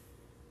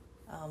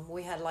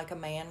 We had like a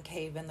man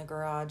cave in the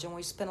garage, and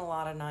we spent a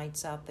lot of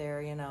nights out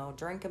there, you know,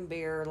 drinking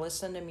beer,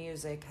 listening to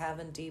music,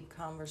 having deep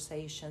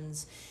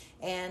conversations.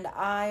 And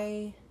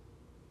I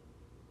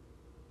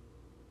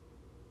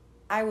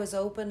was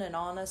open and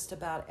honest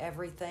about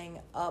everything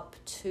up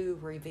to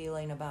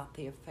revealing about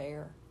the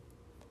affair.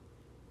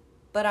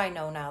 But I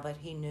know now that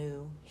he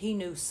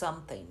knew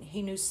something.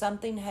 He knew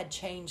something had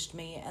changed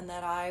me and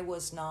that I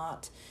was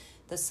not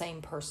the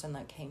same person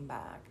that came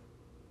back.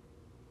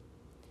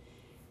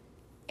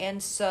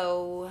 And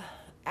so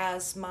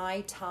as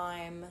my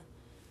time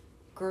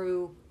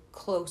grew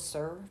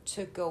closer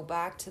to go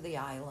back to the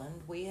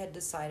island, we had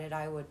decided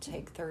I would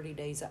take 30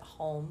 days at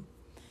home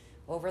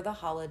over the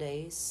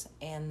holidays,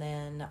 and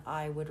then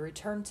I would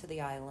return to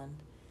the island.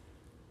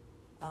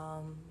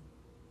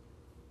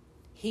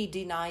 He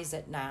denies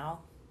it now,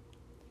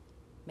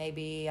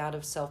 maybe out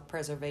of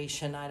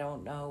self-preservation, I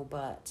don't know,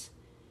 but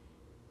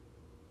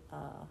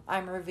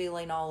I'm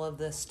revealing all of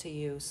this to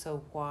you,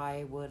 so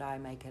why would I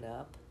make it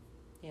up,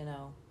 you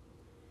know?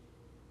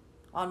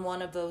 On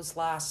one of those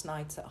last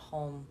nights at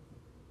home,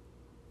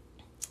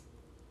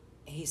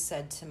 he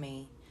said to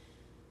me,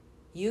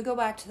 "You go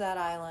back to that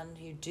island,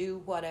 you do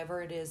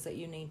whatever it is that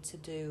you need to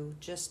do,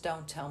 just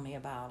don't tell me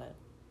about it,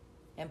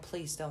 and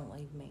please don't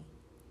leave me."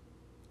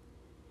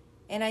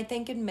 And I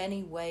think in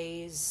many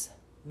ways,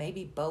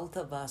 maybe both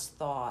of us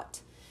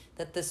thought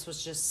that this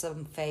was just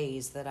some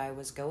phase that I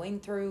was going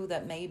through,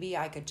 that maybe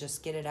I could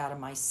just get it out of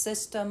my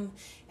system,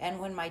 and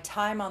when my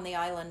time on the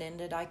island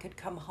ended, I could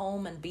come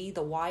home and be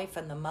the wife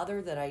and the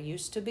mother that I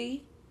used to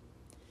be.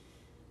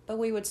 But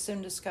we would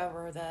soon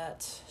discover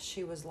that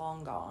she was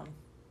long gone.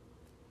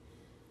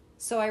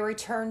 So I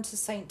returned to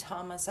St.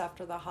 Thomas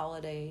after the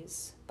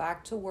holidays,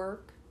 back to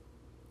work,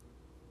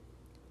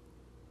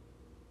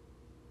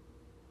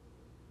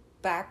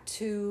 back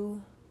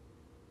to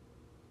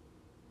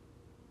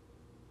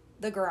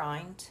the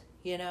grind.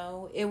 You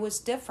know, it was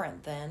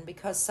different then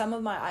because some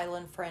of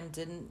my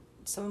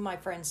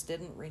friends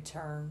didn't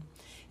return.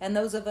 And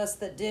those of us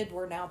that did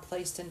were now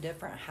placed in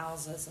different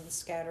houses and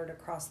scattered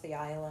across the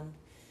island.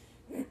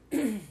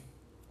 The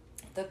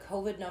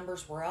COVID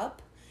numbers were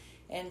up.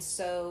 And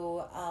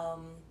so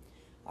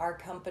our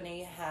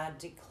company had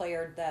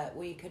declared that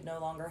we could no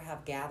longer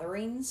have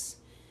gatherings.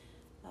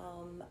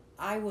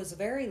 I was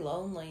very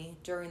lonely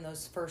during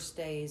those first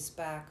days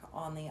back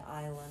on the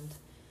island.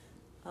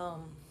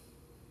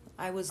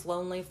 I was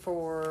lonely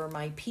for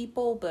my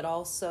people, but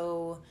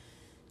also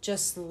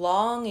just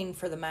longing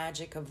for the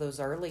magic of those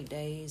early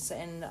days.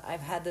 And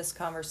I've had this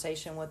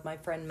conversation with my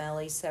friend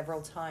Melly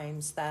several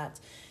times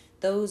that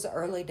those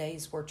early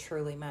days were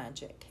truly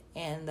magic,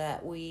 and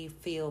that we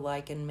feel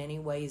like in many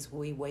ways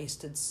we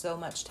wasted so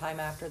much time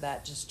after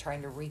that just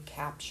trying to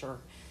recapture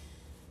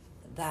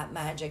that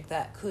magic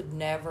that could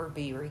never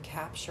be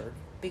recaptured,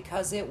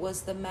 because it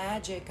was the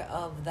magic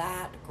of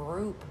that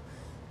group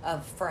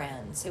of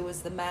friends. It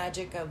was the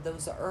magic of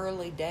those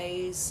early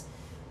days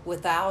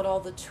without all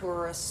the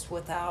tourists,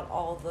 without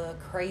all the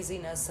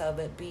craziness of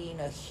it being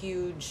a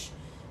huge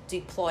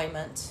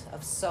deployment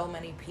of so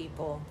many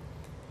people.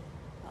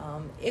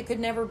 It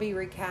could never be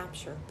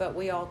recaptured, but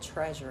we all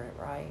treasure it,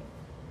 right?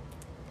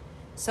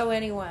 So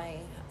anyway,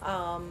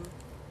 I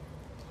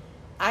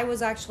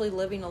was actually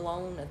living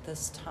alone at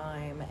this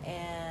time,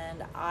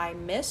 and I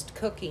missed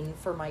cooking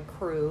for my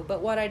crew,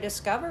 but what I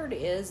discovered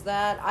is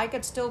that I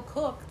could still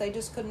cook, they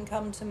just couldn't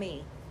come to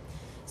me.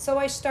 So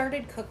I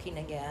started cooking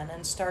again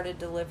and started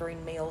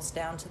delivering meals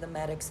down to the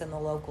medics and the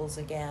locals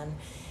again,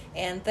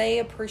 and they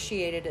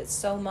appreciated it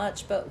so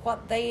much. But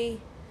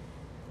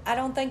I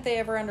don't think they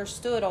ever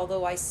understood,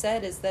 although I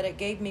said, is that it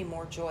gave me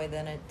more joy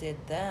than it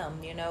did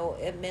them. You know,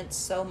 it meant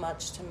so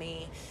much to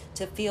me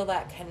to feel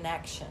that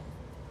connection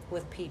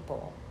with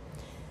people.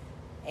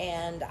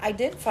 And I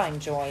did find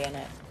joy in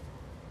it.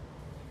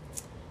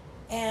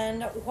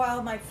 And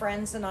while my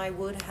friends and I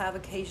would have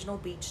occasional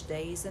beach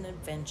days and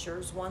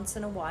adventures, once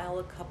in a while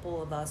a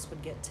couple of us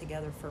would get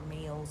together for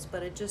meals,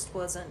 but it just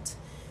wasn't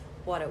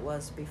what it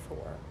was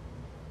before.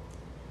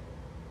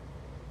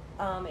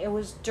 It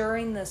was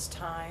during this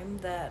time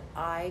that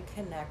I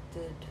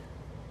connected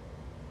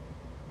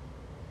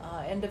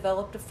and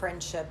developed a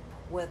friendship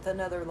with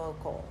another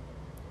local.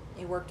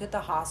 He worked at the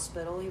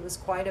hospital. He was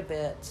quite a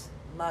bit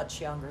much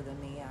younger than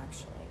me,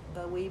 actually.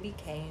 But we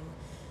became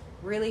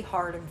really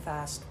hard and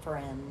fast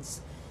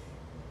friends.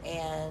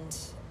 And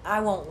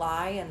I won't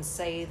lie and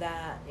say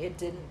that it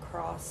didn't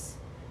cross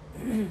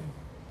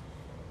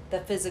the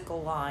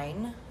physical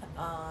line.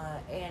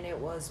 And it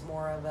was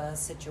more of a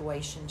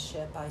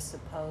situationship, I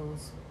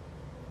suppose.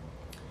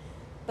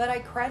 But I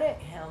credit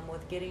him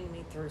with getting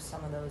me through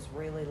some of those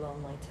really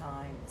lonely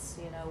times.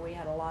 You know, we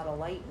had a lot of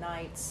late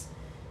nights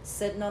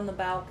sitting on the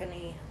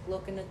balcony,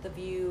 looking at the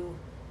view,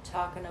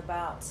 talking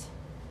about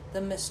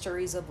the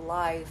mysteries of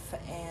life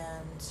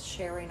and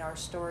sharing our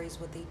stories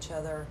with each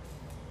other.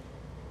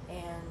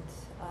 And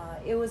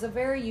it was a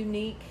very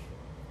unique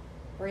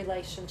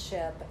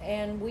relationship,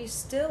 and we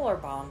still are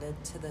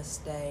bonded to this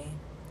day.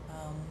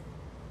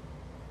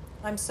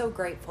 I'm so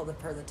grateful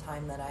for the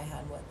time that I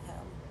had with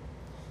him.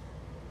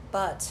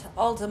 But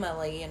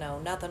ultimately, you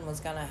know, nothing was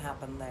going to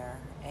happen there.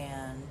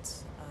 And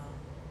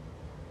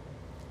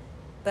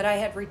but I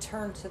had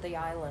returned to the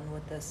island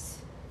with this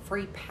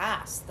free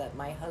pass that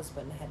my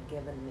husband had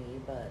given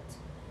me. But,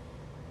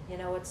 you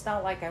know, it's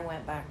not like I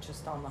went back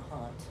just on the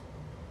hunt.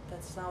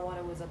 That's not what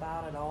it was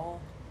about at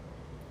all.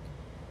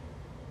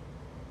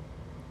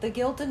 The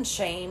guilt and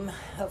shame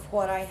of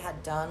what I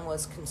had done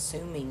was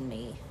consuming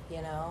me,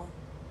 you know.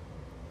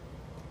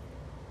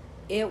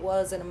 It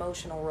was an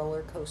emotional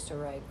roller coaster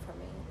ride for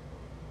me.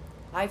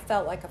 I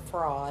felt like a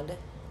fraud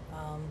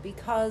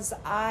because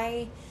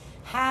I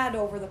had,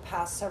 over the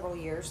past several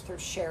years, through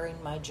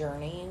sharing my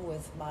journey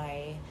with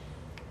my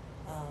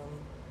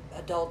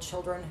adult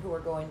children who were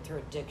going through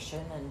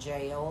addiction and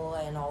jail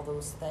and all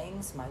those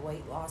things, my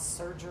weight loss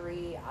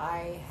surgery,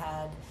 I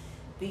had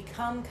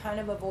become kind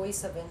of a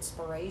voice of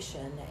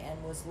inspiration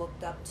and was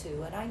looked up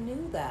to. And I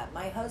knew that.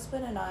 My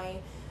husband and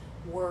I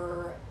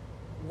were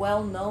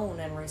well known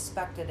and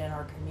respected in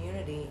our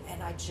community,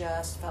 and I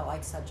just felt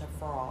like such a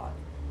fraud.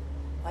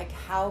 Like,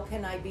 how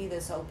can I be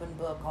this open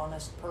book,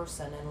 honest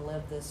person and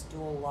live this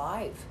dual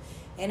life?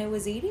 And it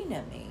was eating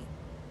at me.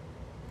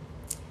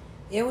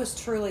 It was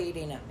truly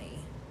eating at me.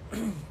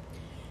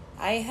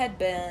 I had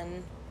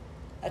been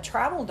a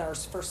travel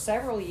nurse for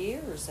several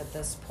years at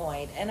this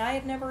point, and I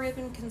had never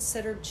even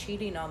considered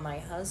cheating on my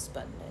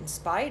husband, in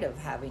spite of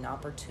having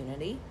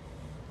opportunity.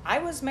 I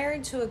was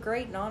married to a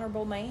great and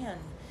honorable man.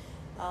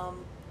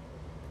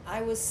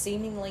 I was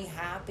seemingly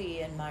happy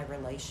in my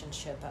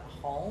relationship at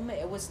home.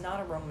 It was not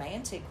a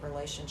romantic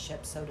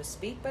relationship, so to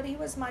speak, but he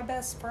was my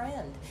best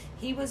friend.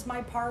 He was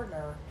my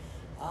partner.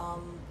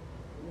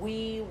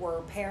 We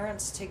were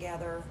parents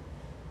together.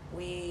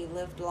 We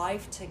lived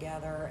life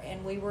together,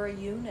 and we were a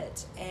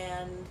unit.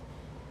 And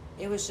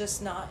it was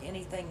just not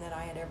anything that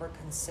I had ever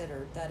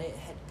considered, that it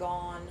had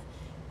gone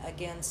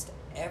against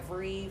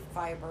every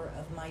fiber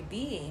of my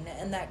being.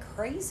 And that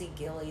crazy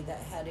Gilly that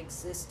had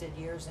existed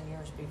years and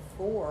years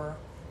before,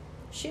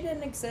 she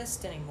didn't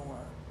exist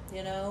anymore,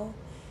 you know?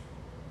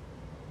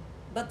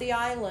 But the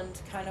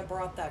island kind of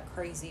brought that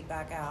crazy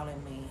back out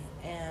in me.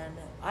 And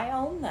I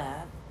own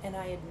that, and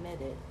I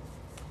admit it.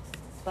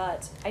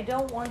 But I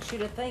don't want you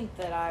to think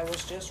that I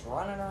was just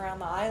running around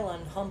the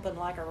island humping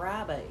like a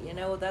rabbit. You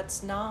know,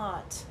 that's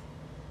not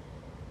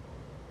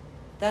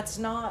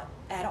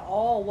at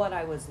all what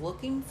I was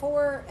looking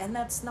for, and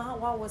that's not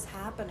what was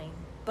happening.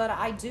 But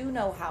I do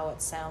know how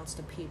it sounds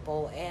to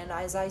people. And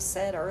as I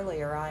said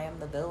earlier, I am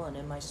the villain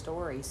in my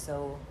story,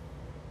 so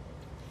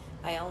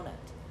I own it.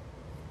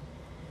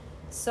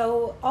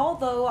 So,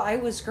 although I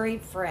was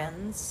great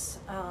friends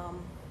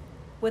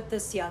with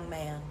this young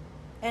man,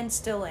 and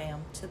still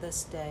am to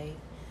this day,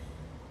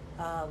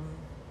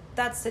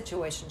 that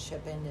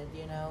situationship ended,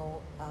 you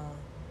know.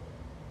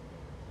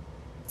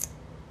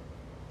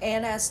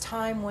 And as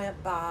time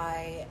went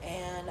by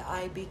and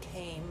I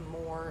became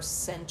more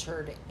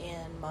centered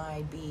in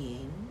my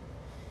being,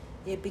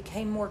 it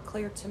became more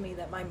clear to me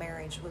that my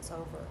marriage was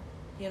over.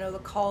 You know, the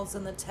calls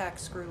and the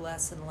texts grew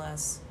less and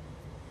less.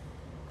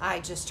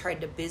 I just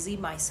tried to busy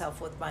myself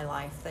with my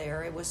life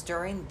there. It was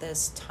during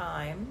this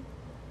time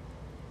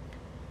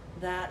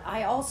that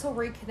I also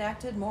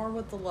reconnected more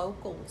with the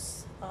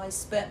locals. I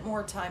spent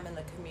more time in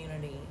the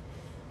community.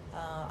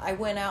 I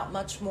went out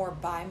much more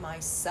by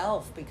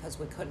myself because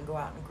we couldn't go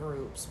out in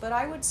groups, but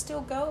I would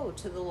still go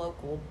to the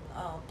local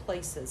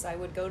places. I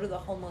would go to the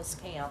homeless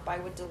camp. I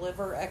would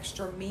deliver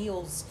extra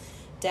meals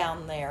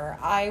down there.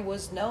 I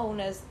was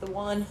known as the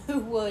one who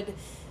would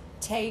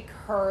take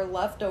her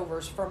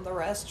leftovers from the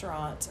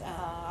restaurant.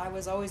 I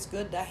was always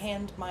good to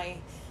hand my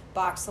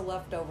box of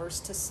leftovers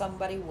to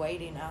somebody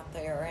waiting out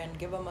there and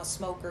give them a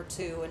smoke or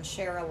two and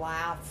share a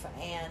laugh.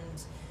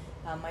 And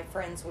my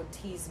friends would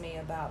tease me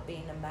about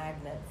being a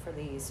magnet for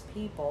these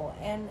people.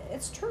 And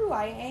it's true,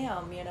 I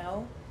am, you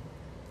know.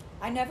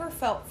 I never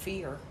felt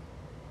fear.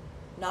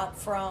 Not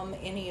from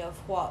any of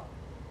what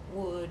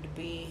would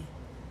be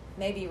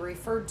maybe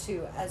referred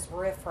to as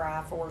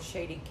riffraff or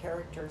shady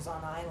characters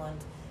on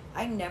island.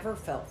 I never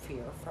felt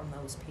fear from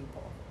those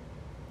people.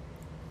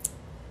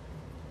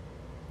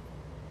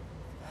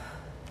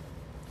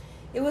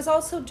 It was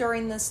also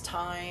during this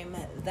time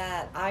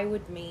that I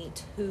would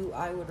meet who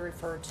I would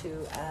refer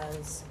to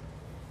as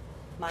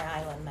my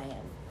island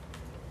man.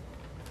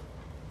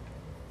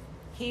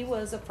 He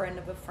was a friend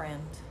of a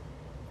friend.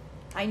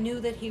 I knew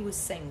that he was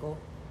single.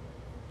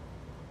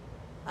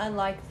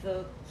 Unlike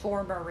the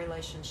former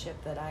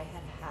relationship that I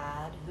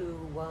had,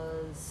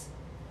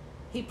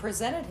 he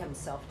presented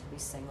himself to be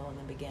single in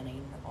the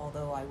beginning,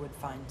 although I would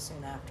find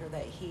soon after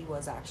that he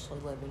was actually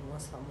living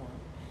with someone.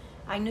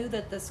 I knew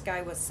that this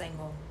guy was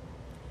single.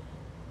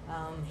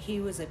 He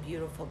was a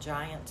beautiful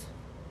giant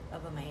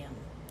of a man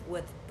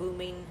with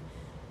booming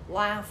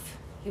laugh.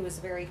 He was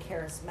very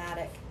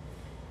charismatic.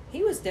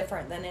 He was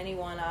different than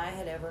anyone I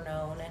had ever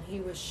known, and he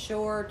was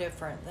sure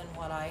different than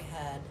what I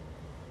had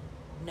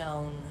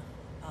known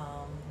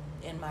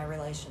in my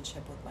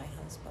relationship with my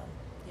husband.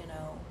 You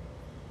know,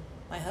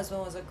 my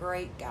husband was a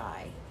great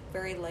guy,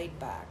 very laid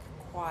back,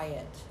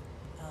 quiet,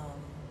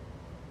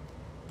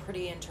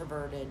 pretty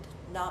introverted,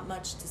 not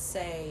much to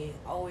say,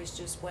 always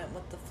just went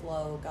with the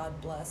flow,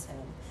 God bless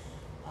him.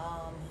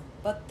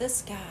 But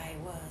this guy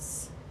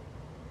was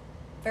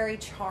very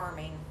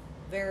charming,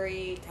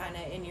 very kind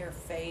of in your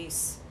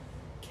face,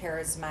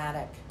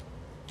 charismatic.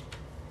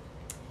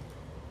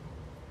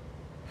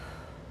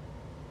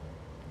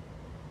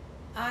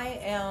 I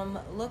am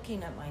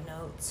looking at my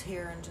notes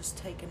here and just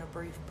taking a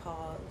brief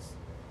pause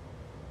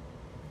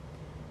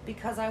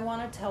because I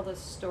want to tell this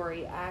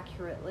story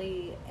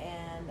accurately,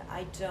 and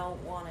I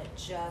don't want it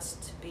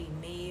just to be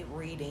me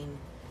reading,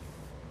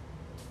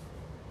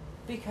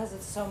 because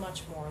it's so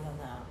much more than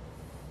that.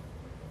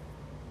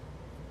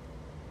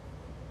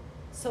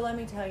 So let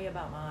me tell you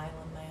about my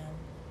island man.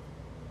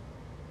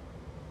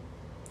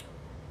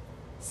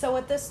 So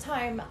at this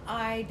time,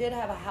 I did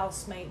have a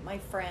housemate, my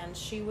friend.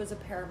 She was a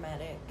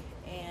paramedic,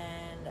 and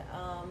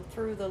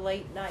through the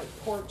late night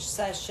porch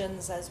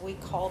sessions, as we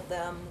called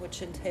them,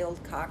 which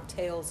entailed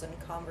cocktails and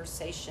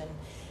conversation,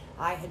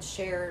 I had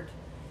shared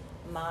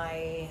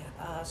my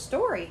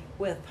story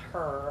with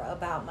her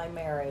about my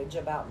marriage,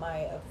 about my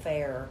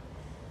affair,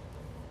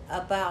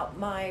 about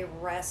my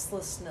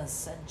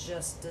restlessness and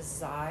just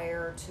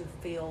desire to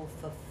feel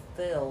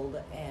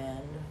fulfilled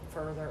and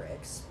further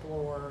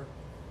explore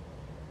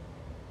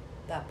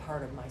that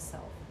part of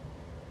myself.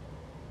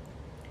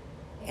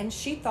 And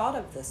she thought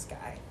of this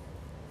guy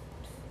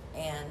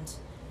and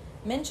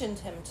mentioned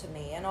him to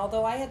me. And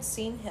although I had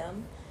seen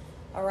him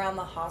around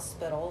the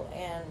hospital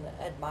and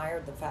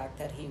admired the fact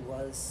that he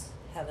was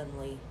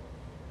heavenly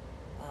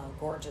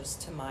gorgeous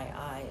to my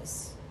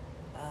eyes,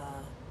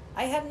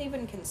 I hadn't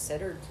even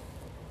considered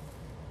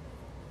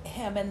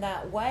him in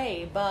that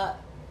way,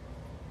 but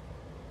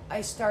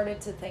I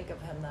started to think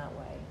of him that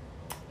way.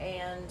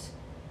 And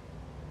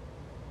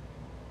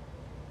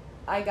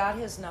I got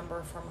his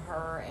number from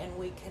her, and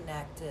we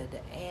connected,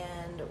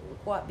 and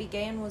what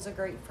began was a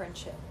great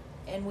friendship,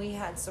 and we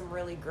had some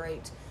really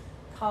great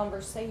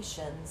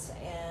conversations.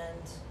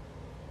 And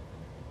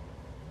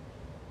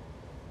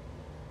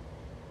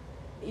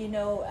you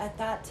know, at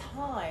that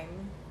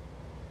time,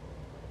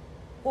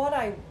 what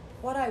I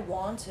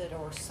wanted,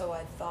 or so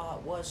I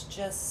thought, was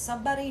just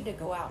somebody to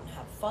go out and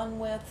have fun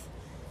with,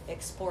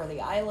 explore the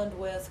island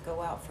with,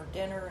 go out for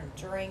dinner and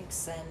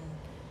drinks. And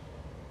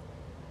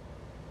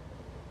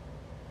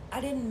I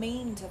didn't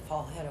mean to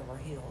fall head over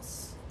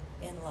heels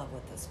in love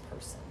with this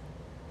person.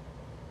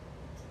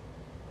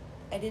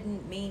 I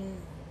didn't mean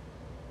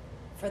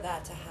for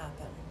that to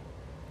happen,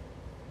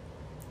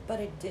 but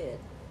it did.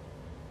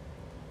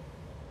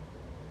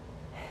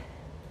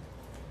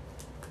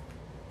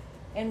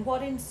 And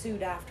what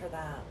ensued after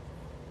that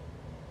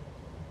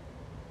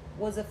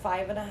was a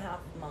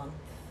 5.5-month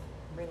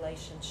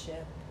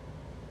relationship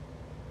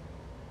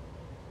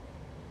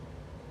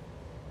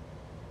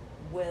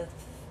with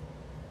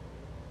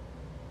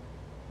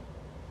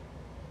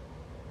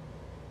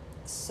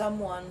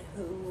someone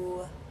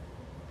who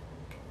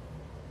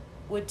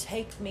would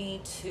take me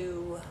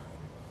to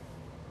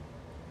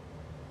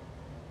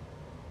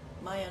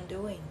my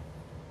undoing.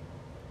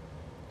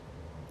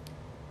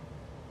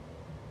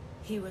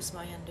 He was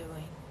my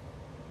undoing.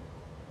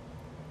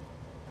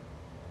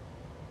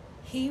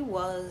 He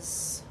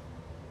was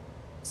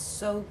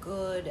so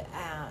good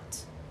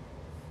at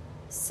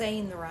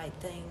saying the right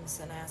things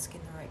and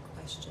asking the right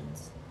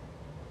questions.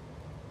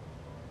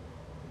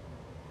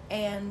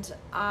 And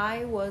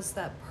I was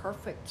that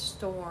perfect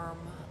storm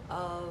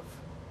of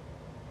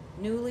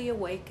newly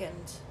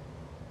awakened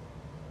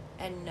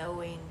and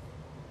knowing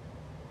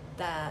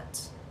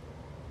that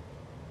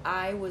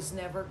I was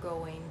never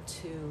going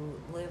to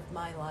live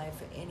my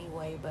life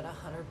anyway but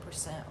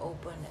 100%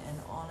 open and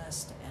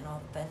honest and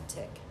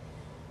authentic.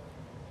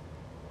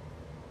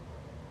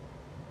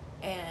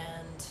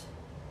 And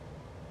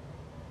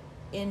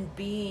in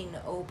being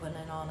open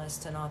and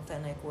honest and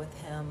authentic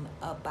with him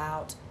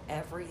about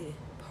every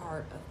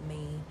part of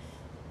me,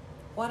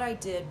 what I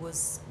did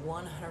was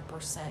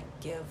 100%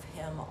 give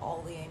him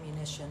all the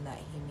ammunition that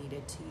he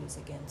needed to use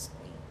against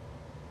me.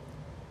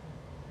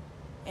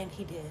 And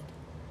he did.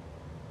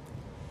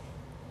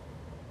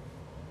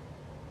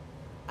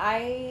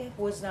 I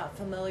was not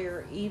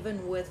familiar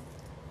even with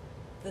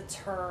the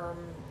term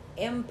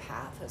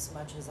empath as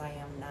much as I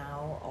am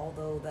now,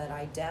 although that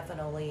I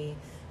definitely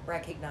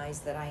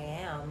recognize that I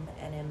am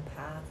an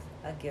empath,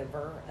 a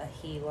giver, a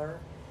healer,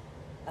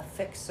 a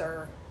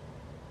fixer,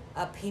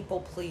 a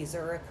people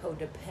pleaser, a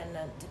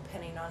codependent,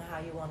 depending on how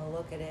you want to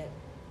look at it.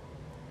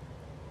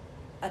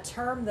 A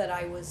term that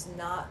I was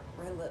not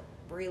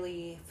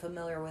really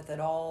familiar with at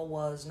all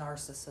was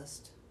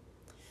narcissist.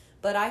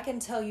 But I can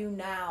tell you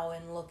now,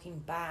 in looking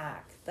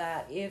back,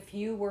 that if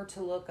you were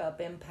to look up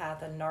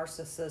empath and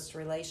narcissist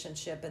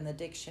relationship in the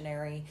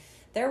dictionary,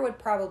 there would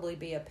probably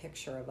be a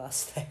picture of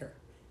us there.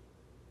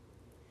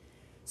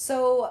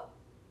 So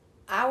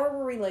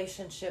our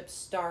relationship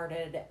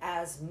started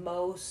as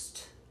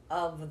most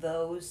of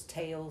those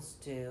tales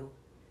do.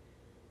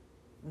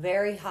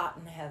 Very hot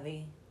and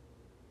heavy.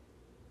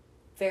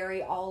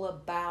 Very all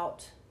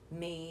about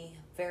me.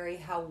 Very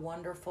how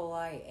wonderful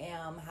I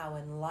am. How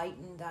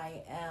enlightened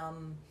I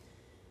am.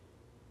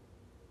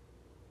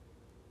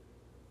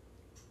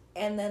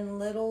 And then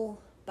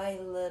little by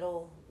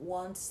little,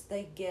 once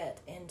they get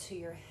into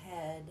your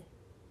head,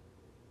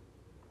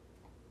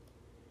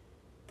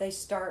 they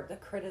start the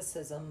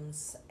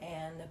criticisms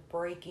and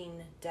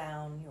breaking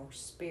down your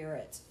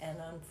spirit. And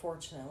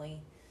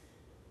unfortunately,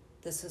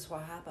 this is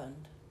what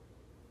happened.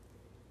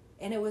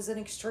 And it was an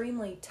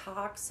extremely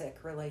toxic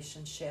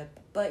relationship.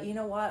 But you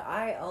know what?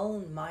 I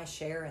own my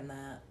share in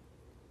that.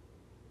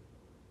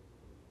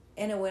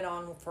 And it went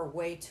on for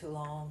way too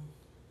long.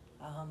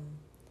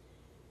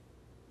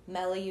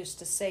 Melly used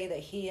to say that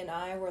he and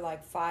I were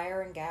like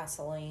fire and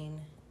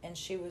gasoline. And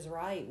she was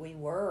right, we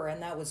were,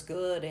 and that was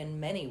good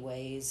in many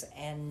ways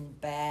and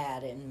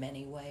bad in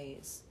many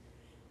ways.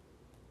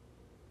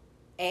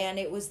 And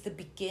it was the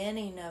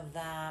beginning of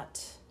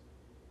that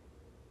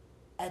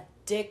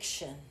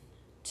addiction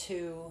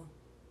to,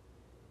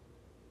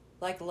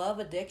 like love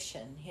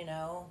addiction, you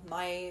know.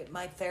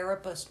 My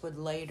therapist would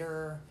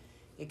later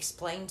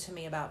explain to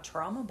me about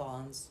trauma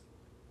bonds.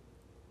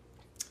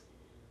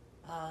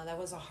 That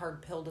was a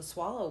hard pill to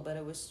swallow, but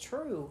it was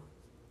true.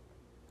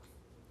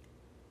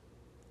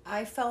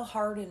 I fell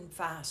hard and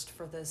fast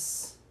for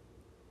this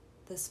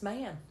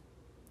man.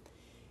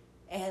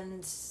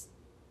 And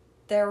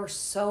there were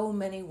so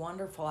many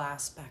wonderful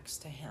aspects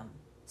to him.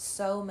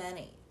 So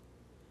many.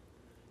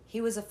 He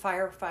was a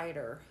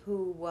firefighter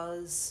who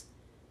was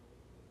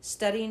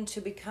studying to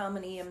become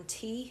an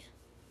EMT,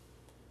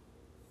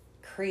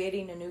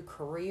 creating a new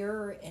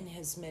career in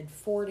his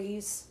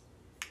mid-40s,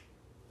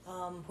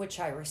 which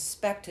I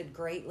respected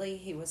greatly.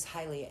 He was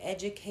highly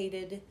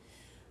educated.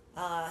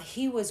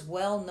 He was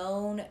well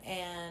known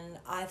and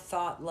I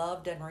thought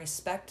loved and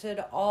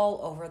respected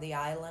all over the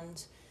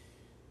island.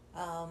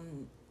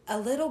 A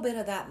little bit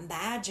of that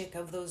magic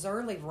of those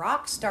early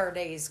rock star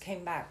days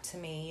came back to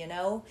me, you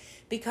know,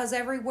 because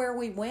everywhere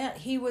we went,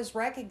 he was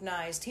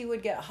recognized. He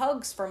would get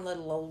hugs from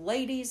little old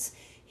ladies.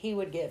 He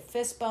would get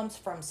fist bumps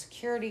from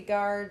security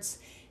guards,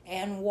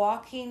 and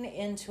walking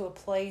into a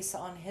place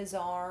on his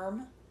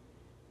arm,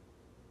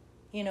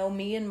 you know,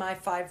 me and my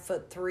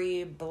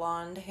 5'3"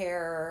 blonde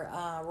hair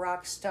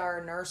rock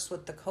star nurse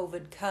with the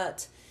COVID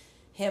cut,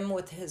 him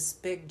with his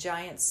big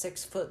giant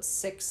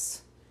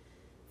 6'6"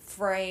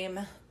 frame,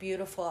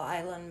 beautiful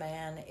island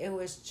man. It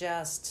was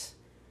just,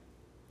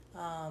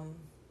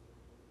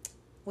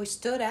 we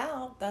stood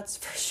out, that's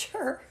for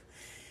sure.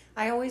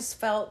 I always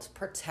felt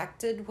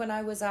protected when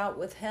I was out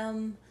with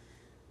him.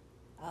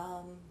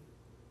 Um,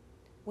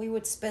 we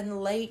would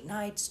spend late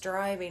nights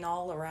driving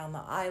all around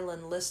the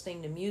island,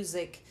 listening to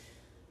music,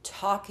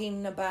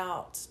 talking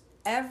about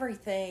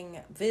everything,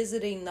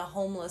 visiting the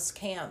homeless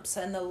camps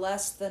and the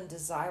less than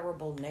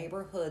desirable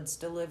neighborhoods,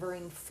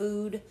 delivering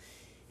food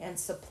and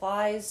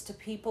supplies to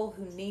people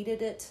who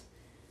needed it.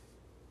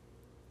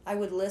 I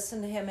would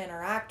listen to him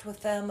interact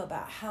with them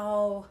about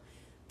how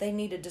they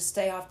needed to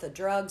stay off the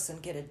drugs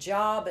and get a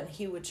job, and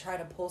he would try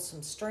to pull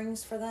some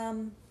strings for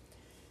them.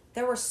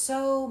 There were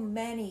so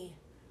many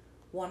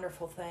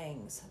wonderful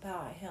things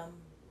about him.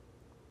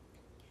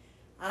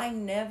 I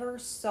never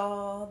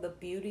saw the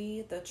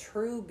beauty, the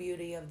true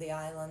beauty of the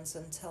islands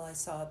until I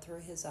saw it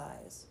through his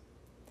eyes.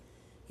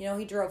 You know,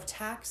 he drove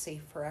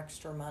taxi for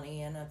extra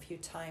money, and a few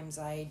times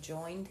I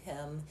joined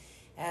him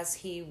as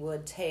he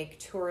would take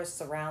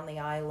tourists around the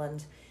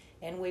island,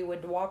 and we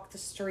would walk the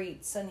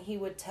streets, and he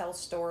would tell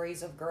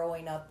stories of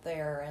growing up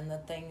there and the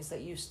things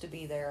that used to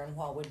be there and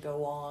what would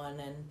go on.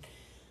 And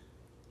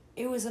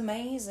it was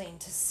amazing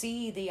to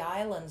see the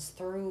islands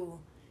through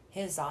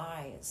his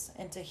eyes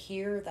and to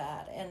hear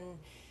that.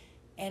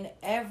 And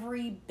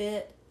every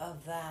bit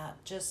of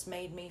that just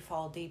made me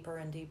fall deeper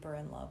and deeper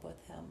in love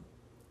with him.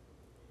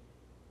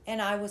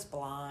 And I was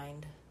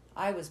blind.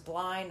 I was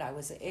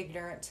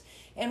ignorant.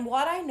 And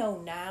what I know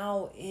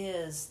now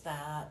is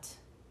that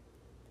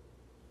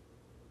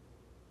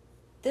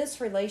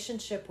this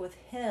relationship with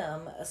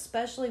him,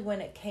 especially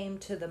when it came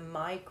to the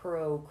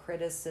micro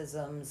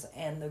criticisms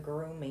and the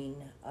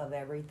grooming of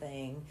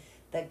everything,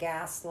 the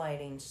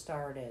gaslighting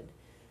started,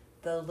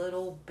 the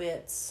little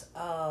bits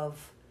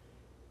of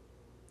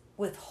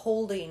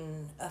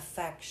withholding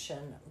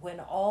affection, when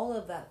all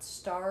of that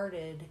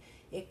started,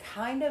 it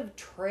kind of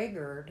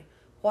triggered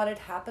what had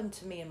happened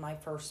to me in my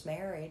first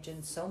marriage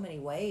in so many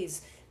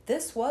ways.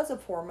 This was a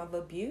form of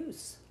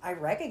abuse. I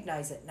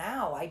recognize it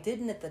now. I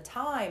didn't at the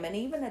time, and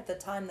even at the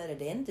time that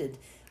it ended,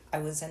 I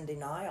was in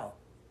denial.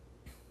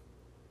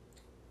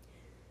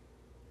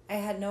 I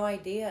had no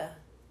idea.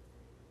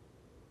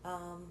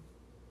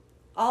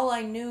 All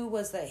I knew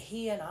was that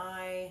he and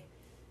I,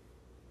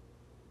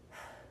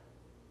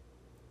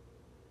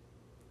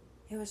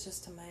 it was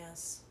just a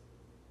mess.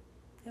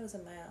 It was a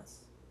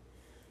mess.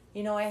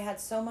 You know, I had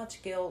so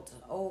much guilt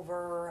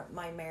over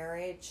my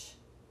marriage.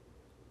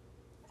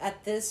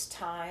 At this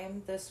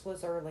time, this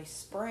was early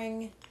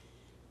spring,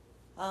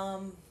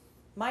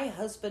 my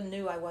husband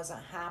knew I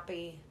wasn't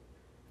happy.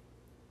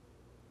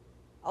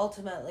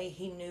 Ultimately,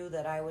 he knew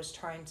that I was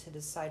trying to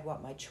decide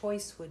what my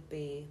choice would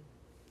be.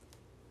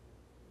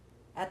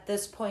 At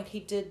this point, he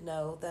did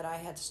know that I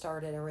had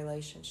started a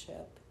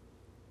relationship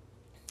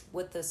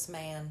with this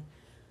man.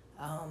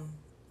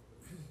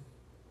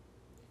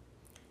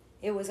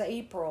 It was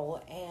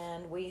April,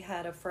 and we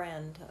had a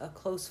friend, a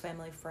close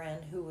family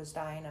friend, who was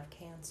dying of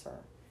cancer.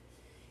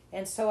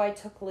 And so I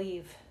took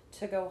leave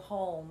to go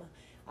home.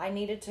 I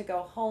needed to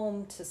go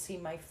home to see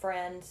my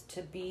friend,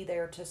 to be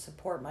there to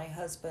support my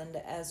husband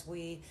as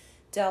we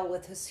dealt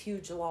with this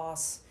huge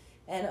loss,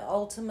 and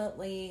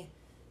ultimately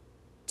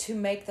to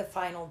make the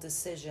final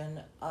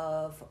decision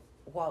of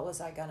what was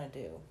I going to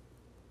do,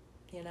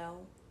 you know?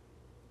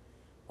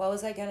 What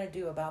was I going to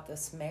do about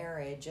this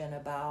marriage and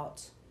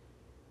about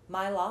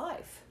my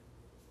life?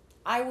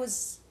 I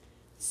was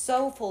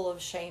so full of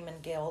shame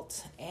and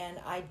guilt, and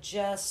I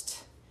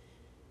just,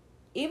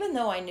 even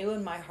though I knew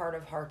in my heart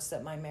of hearts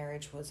that my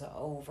marriage was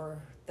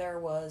over, there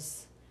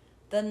was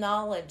the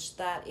knowledge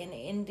that in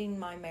ending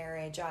my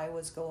marriage, I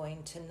was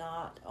going to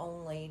not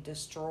only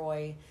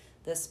destroy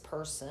this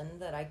person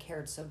that I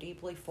cared so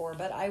deeply for,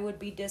 but I would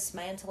be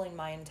dismantling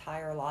my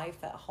entire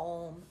life at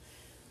home.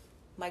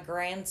 My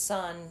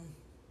grandson,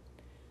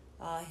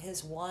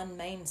 his one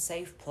main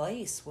safe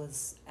place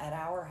was at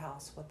our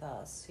house with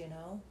us, you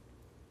know.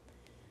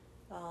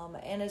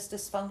 And as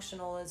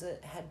dysfunctional as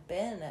it had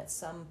been at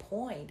some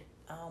point,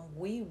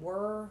 we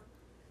were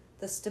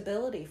the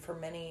stability for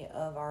many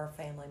of our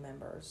family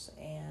members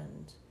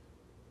and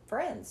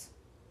friends.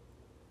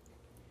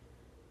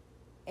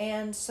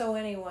 And so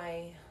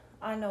anyway,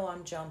 I know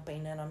I'm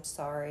jumping and I'm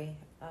sorry.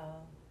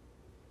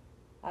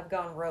 I've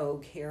gone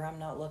rogue here. I'm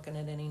not looking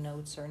at any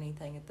notes or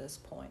anything at this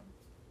point.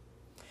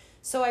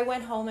 So I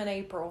went home in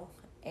April,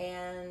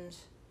 and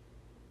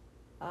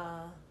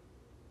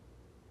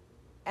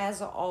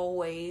as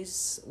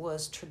always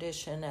was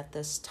tradition at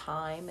this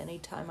time,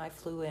 anytime I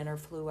flew in or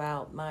flew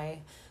out, my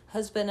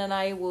husband and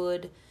I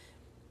would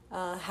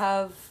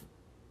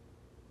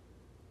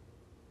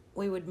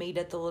we would meet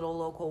at the little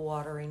local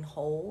watering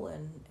hole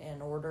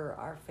and order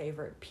our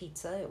favorite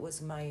pizza. It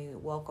was my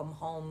welcome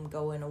home,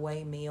 going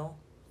away meal.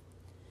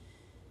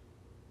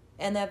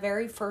 And that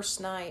very first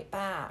night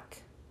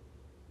back,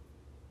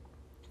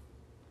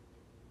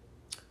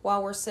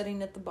 while we're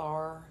sitting at the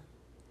bar,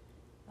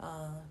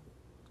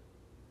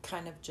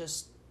 kind of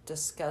just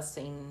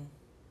discussing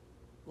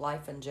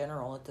life in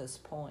general at this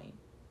point,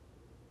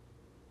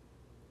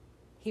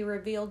 he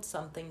revealed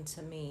something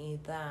to me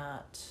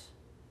that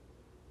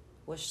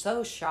was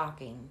so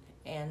shocking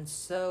and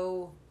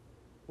so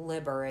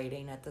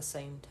liberating at the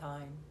same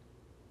time.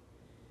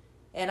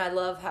 And I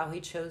love how he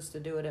chose to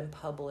do it in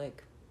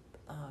public,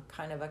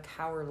 kind of a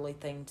cowardly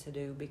thing to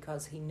do,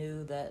 because he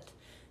knew that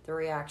the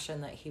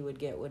reaction that he would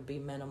get would be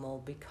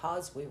minimal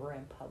because we were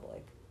in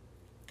public.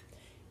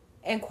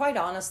 And quite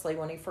honestly,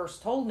 when he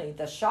first told me,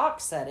 the shock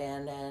set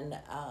in,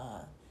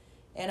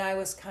 and I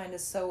was kind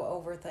of so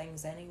over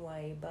things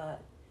anyway,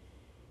 but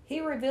he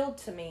revealed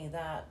to me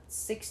that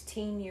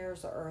 16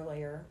 years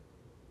earlier,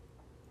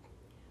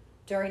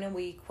 during a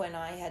week when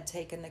I had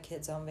taken the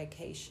kids on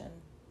vacation,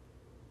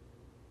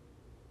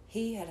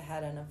 he had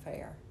had an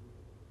affair.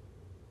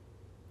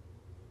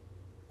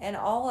 And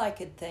all I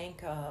could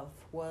think of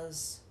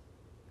was,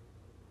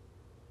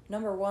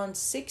 number one,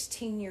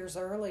 16 years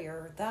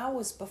earlier, that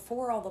was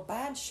before all the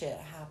bad shit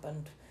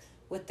happened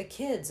with the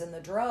kids and the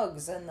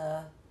drugs and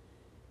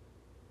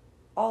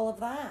all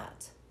of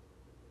that.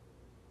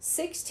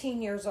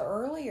 16 years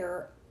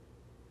earlier,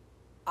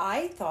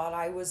 I thought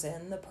I was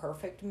in the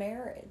perfect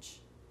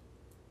marriage.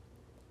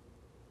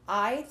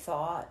 I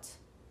thought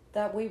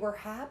that we were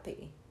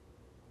happy.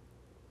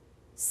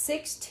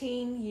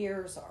 16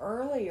 years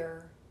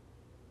earlier,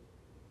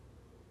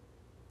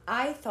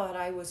 I thought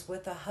I was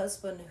with a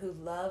husband who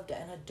loved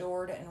and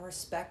adored and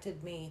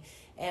respected me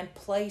and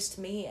placed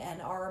me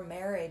and our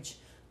marriage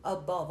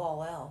above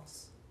all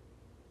else.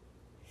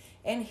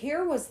 And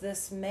here was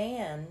this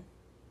man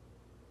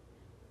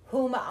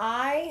whom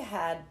I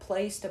had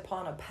placed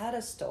upon a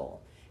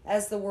pedestal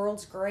as the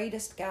world's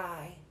greatest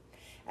guy,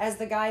 as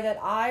the guy that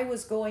I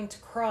was going to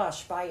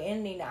crush by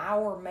ending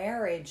our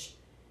marriage,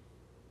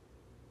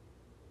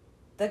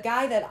 the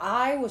guy that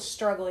I was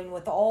struggling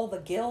with all the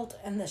guilt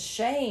and the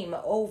shame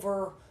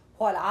over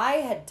what I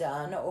had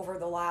done over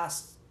the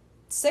last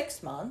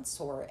 6 months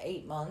or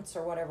 8 months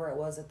or whatever it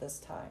was at this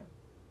time.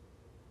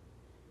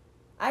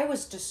 I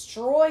was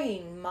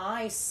destroying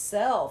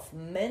myself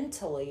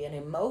mentally and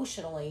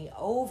emotionally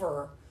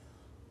over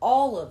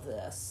all of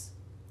this.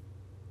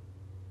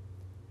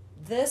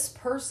 This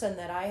person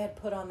that I had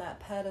put on that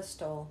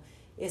pedestal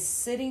is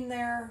sitting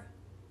there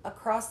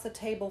across the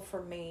table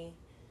from me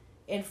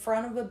in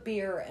front of a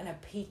beer and a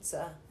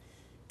pizza,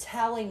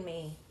 telling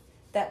me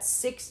that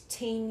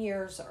 16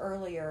 years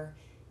earlier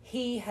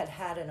he had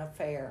had an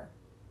affair.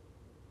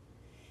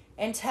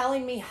 And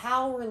telling me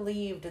how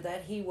relieved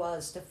that he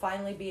was to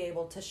finally be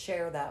able to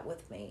share that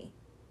with me.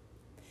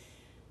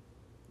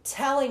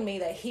 Telling me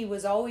that he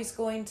was always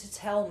going to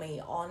tell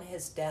me on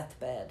his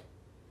deathbed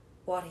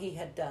what he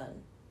had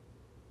done.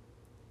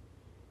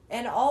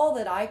 And all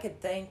that I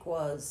could think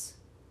was,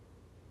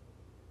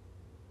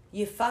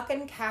 you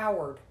fucking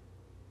coward.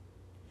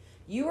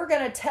 You were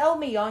going to tell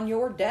me on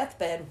your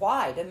deathbed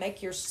why?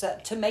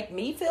 To make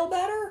me feel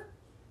better?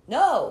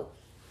 No.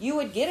 You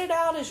would get it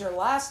out as your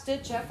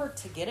last-ditch effort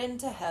to get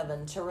into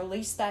heaven, to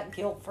release that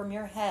guilt from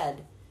your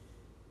head.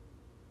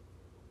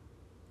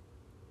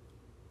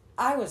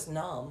 I was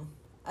numb.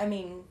 I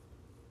mean,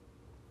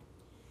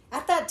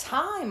 at that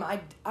time,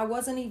 I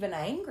wasn't even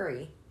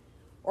angry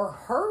or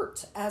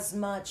hurt as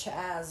much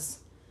as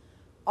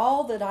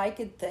all that I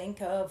could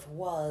think of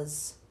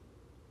was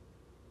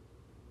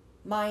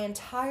my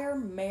entire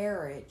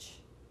marriage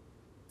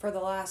for the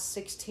last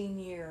 16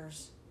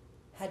 years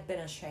had been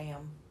a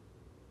sham.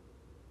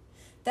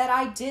 That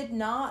I did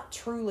not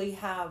truly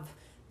have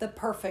the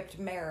perfect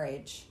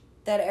marriage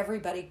that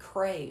everybody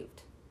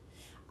craved.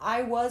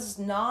 I was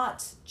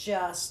not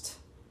just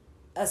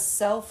a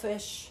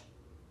selfish,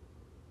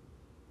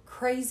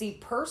 crazy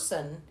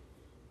person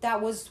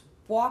that was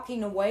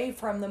walking away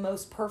from the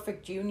most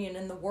perfect union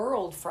in the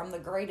world, from the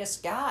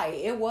greatest guy.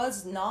 It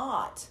was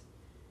not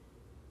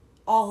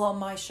all on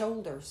my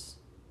shoulders.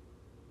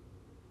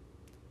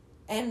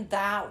 And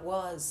that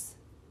was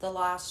the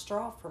last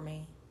straw for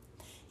me.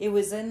 It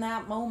was in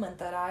that moment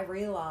that I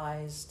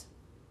realized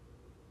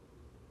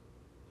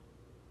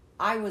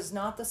I was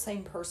not the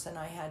same person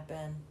I had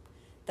been.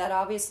 That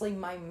obviously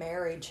my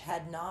marriage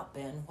had not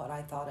been what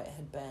I thought it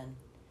had been.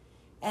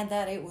 And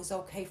that it was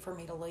okay for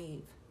me to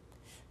leave.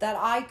 That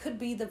I could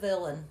be the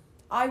villain.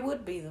 I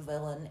would be the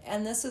villain.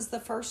 And this is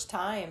the first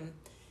time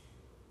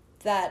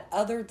that,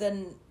 other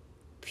than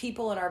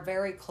people in our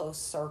very close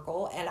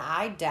circle, and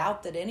I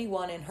doubt that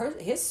anyone in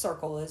his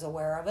circle is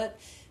aware of it,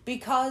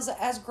 because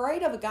as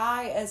great of a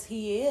guy as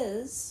he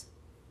is,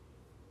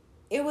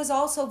 it was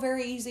also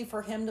very easy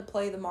for him to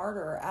play the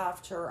martyr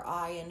after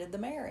I ended the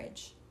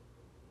marriage.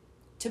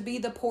 To be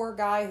the poor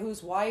guy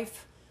whose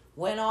wife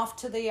went off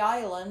to the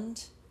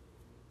island,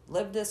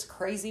 lived this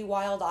crazy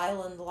wild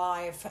island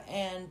life,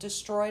 and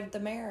destroyed the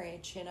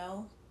marriage, you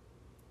know.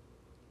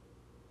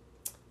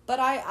 But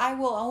I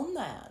will own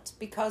that,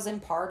 because in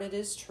part it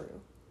is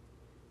true.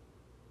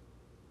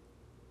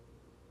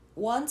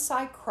 Once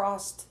I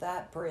crossed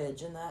that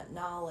bridge and that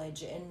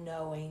knowledge and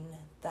knowing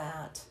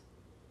that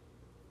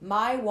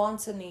my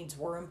wants and needs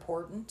were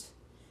important,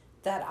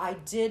 that I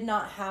did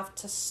not have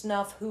to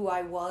snuff who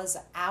I was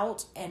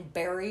out and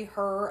bury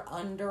her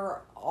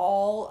under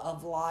all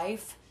of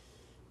life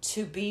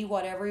to be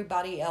what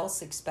everybody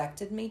else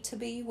expected me to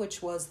be,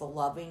 which was the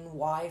loving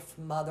wife,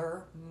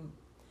 mother,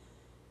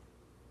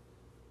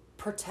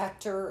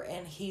 protector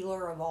and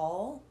healer of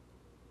all,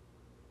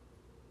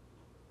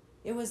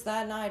 it was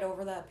that night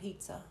over that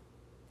pizza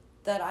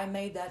that I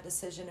made that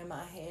decision in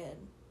my head.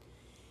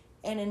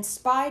 And in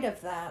spite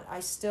of that,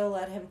 I still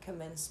let him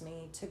convince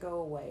me to go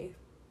away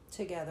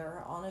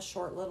together on a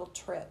short little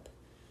trip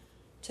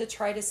to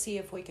try to see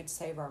if we could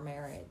save our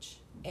marriage.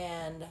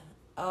 And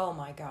oh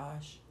my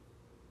gosh,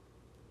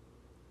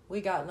 we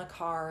got in the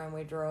car and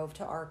we drove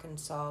to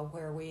Arkansas,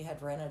 where we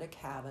had rented a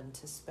cabin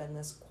to spend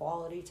this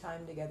quality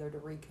time together to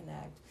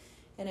reconnect.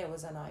 And it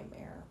was a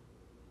nightmare.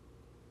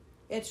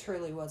 It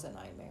truly was a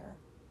nightmare.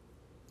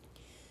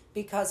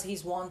 Because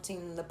he's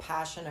wanting the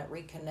passionate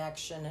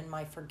reconnection and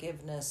my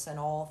forgiveness and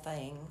all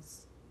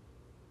things.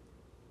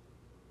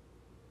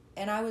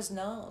 And I was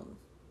numb.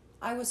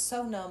 I was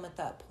so numb at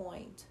that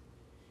point.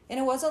 And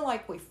it wasn't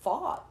like we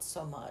fought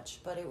so much,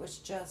 but it was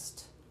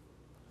just...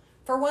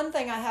 For one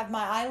thing, I have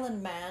my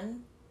island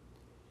man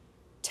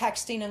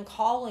texting and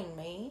calling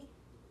me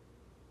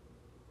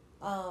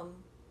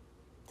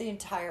the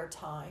entire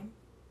time.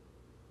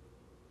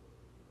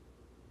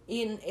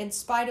 In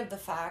spite of the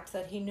fact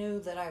that he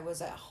knew that I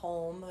was at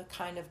home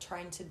kind of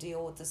trying to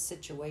deal with the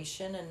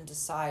situation and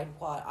decide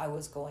what I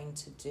was going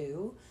to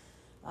do.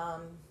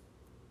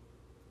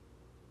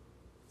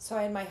 So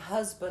I had my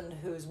husband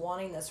who's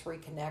wanting this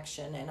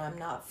reconnection, and I'm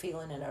not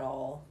feeling it at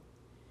all.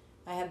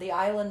 I have the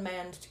island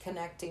man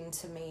connecting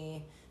to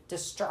me,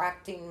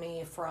 distracting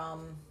me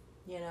from,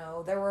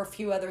 there were a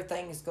few other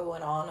things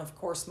going on. Of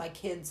course, my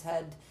kids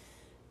had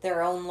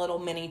their own little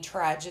mini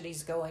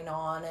tragedies going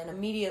on. And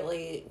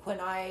immediately when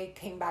I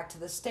came back to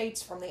the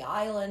States from the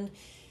island,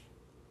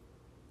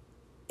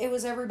 it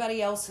was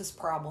everybody else's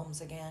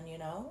problems again,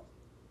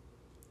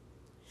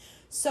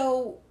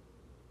 So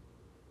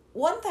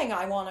one thing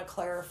I want to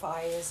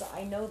clarify is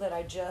I know that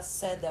I just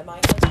said that my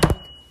husband...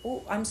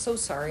 Oh, I'm so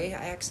sorry.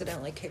 I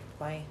accidentally kicked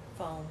my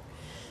phone.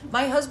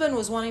 My husband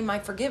was wanting my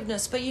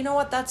forgiveness, but you know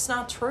what? That's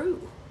not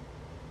true.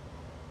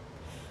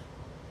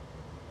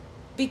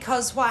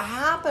 Because what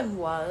happened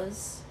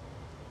was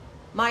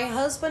my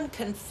husband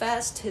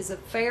confessed his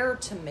affair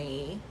to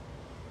me,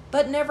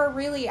 but never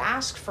really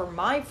asked for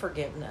my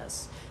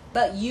forgiveness,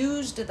 but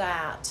used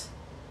that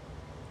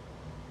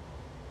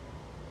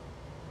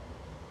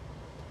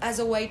as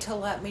a way to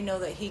let me know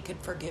that he could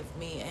forgive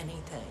me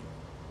anything.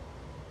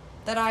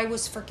 That I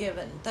was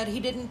forgiven, that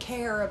he didn't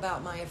care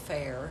about my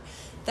affair,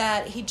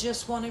 that he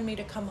just wanted me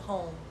to come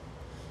home.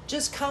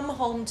 Just come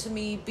home to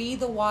me, be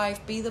the wife,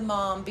 be the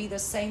mom, be the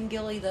same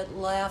Gilly that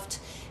left.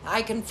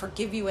 I can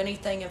forgive you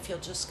anything if you'll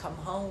just come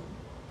home.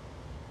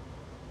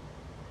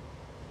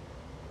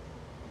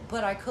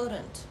 But I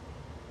couldn't.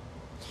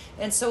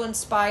 And so in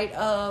spite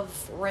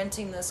of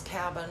renting this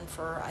cabin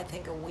for, I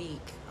think, a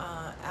week,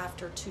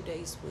 after 2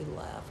 days we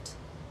left.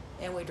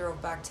 And we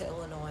drove back to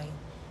Illinois.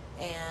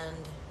 And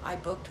I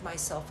booked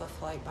myself a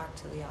flight back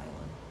to the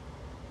island.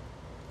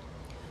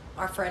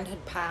 Our friend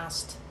had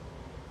passed.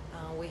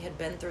 We had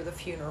been through the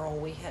funeral.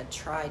 We had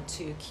tried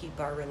to keep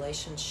our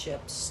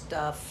relationship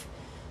stuff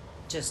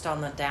just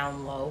on the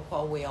down low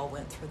while we all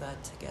went through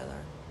that together.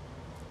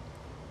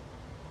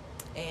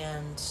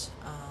 And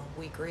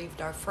we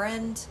grieved our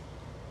friend.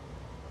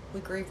 We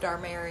grieved our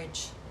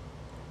marriage.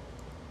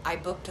 I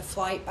booked a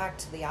flight back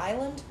to the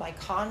island. My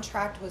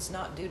contract was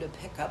not due to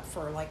pick up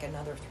for like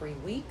another 3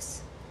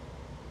 weeks.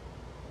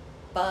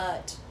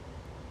 But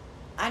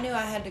I knew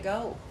I had to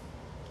go.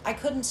 I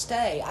couldn't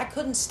stay. I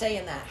couldn't stay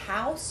in that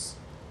house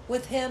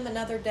with him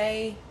another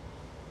day,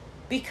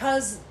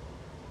 because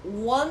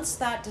once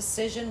that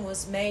decision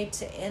was made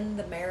to end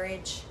the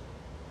marriage,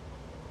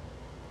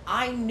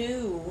 I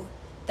knew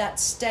that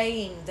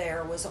staying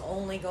there was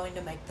only going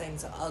to make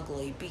things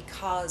ugly,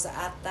 because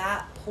at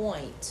that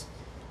point,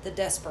 the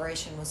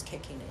desperation was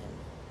kicking in.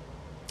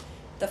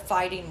 The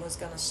fighting was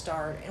going to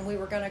start, and we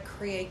were going to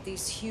create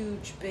these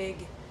huge,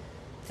 big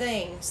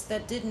things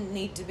that didn't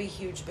need to be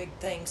huge, big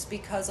things,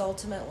 because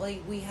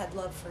ultimately we had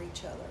love for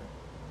each other.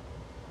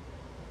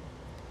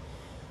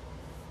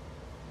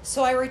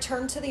 So I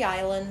returned to the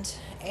island,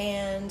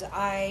 and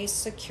I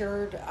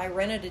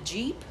rented a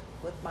Jeep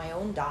with my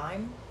own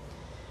dime.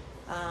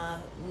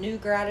 New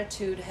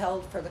Gratitude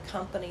held for the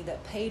company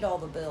that paid all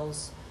the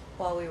bills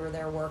while we were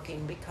there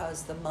working,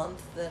 because the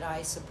month that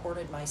I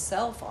supported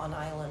myself on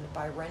island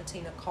by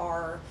renting a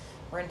car,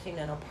 renting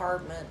an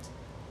apartment,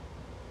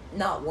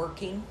 not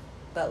working,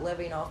 but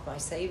living off my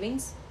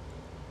savings,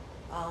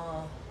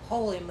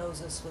 holy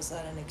Moses, was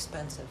that an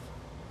expensive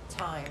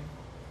time.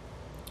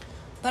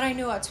 But I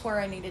knew that's where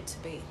I needed to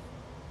be.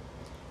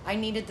 I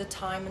needed the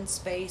time and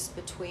space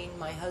between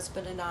my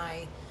husband and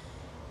I.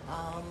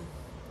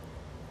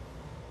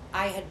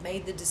 I had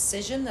made the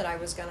decision that I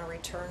was going to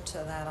return to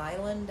that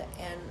island,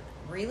 and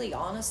really,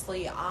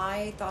 honestly,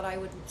 I thought I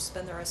would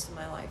spend the rest of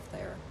my life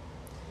there.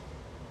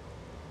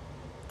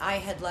 I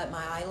had let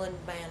my island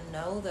man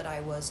know that I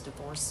was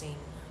divorcing,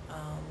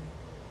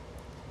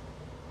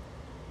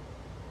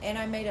 and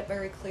I made it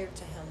very clear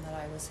to him that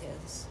I was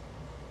his.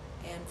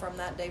 And from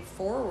that day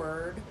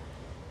forward,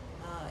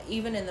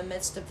 even in the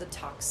midst of the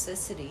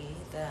toxicity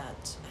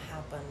that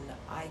happened,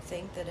 I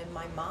think that in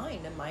my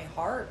mind, in my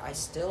heart, I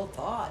still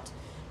thought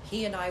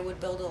he and I would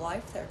build a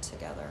life there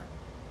together.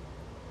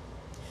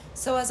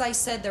 So as I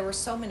said, there were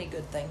so many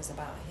good things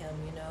about him,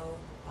 you know.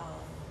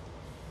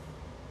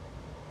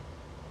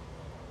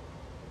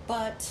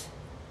 But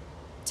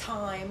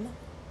time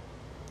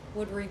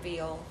would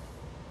reveal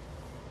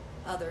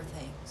other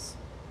things.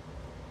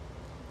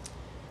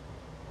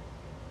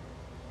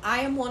 I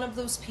am one of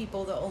those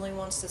people that only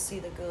wants to see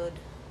the good.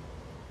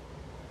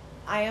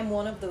 I am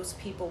one of those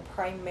people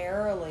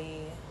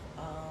primarily,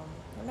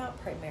 or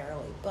not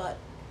primarily, but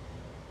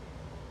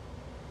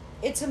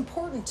it's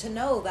important to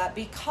know that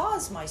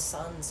because my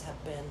sons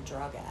have been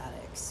drug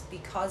addicts,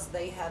 because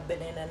they have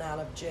been in and out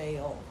of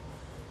jail,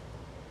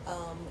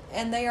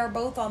 and they are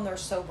both on their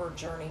sober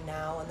journey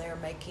now, and they're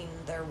making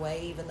their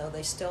way, even though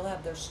they still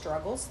have their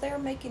struggles, they're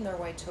making their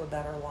way to a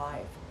better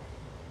life.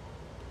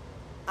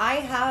 I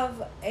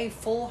have a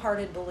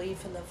full-hearted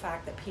belief in the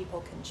fact that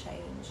people can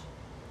change.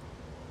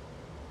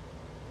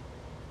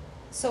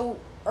 So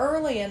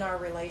early in our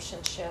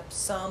relationship,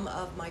 some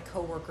of my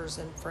coworkers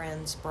and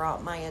friends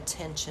brought my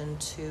attention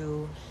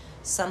to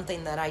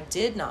something that I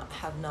did not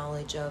have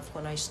knowledge of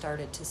when I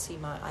started to see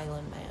my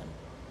island man.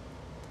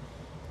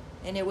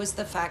 And it was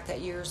the fact that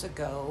years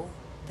ago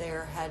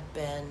there had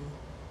been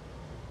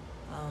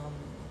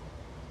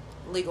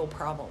legal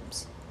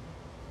problems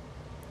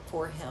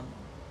for him,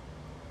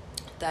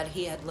 that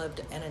he had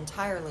lived an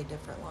entirely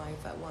different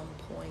life at one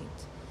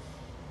point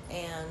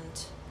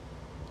and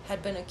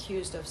had been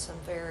accused of some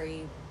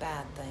very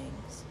bad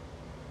things.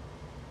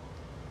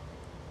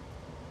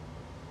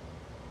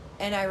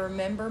 And I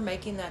remember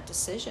making that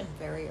decision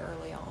very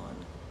early on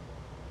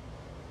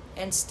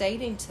and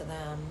stating to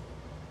them,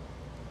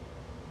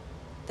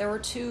 there were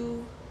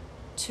two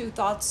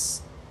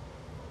thoughts,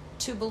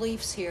 two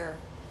beliefs here.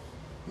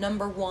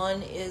 Number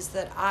one is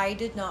that I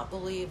did not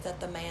believe that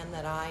the man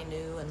that I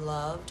knew and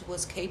loved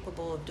was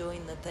capable of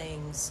doing the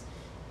things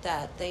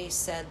that they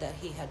said that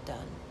he had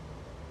done.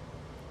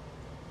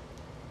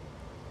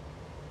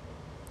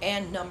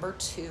 And number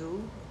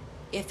two,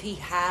 if he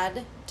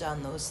had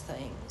done those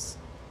things,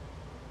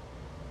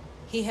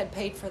 he had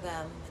paid for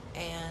them,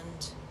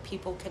 and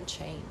people can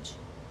change.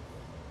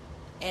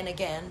 And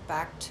again,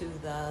 back to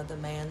the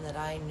man that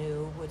I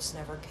knew was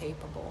never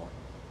capable.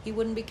 He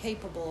wouldn't be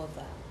capable of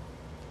that.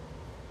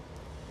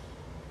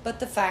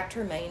 But the fact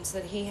remains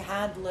that he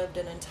had lived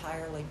an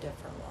entirely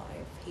different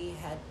life. He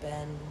had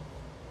been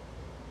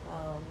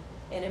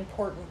an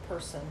important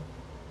person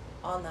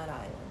on that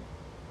island.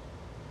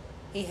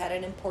 He had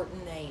an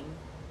important name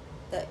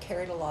that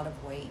carried a lot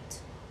of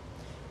weight.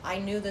 I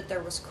knew that there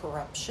was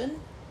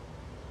corruption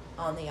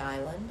on the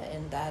island,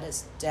 and that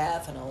is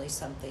definitely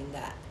something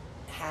that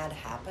had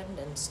happened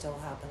and still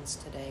happens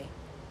today.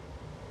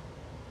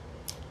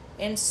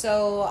 And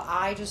so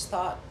I just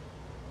thought,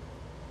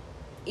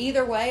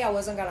 either way, I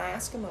wasn't going to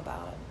ask him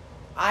about it.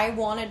 I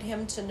wanted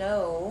him to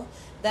know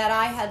that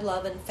I had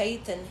love and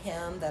faith in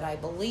him, that I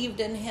believed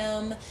in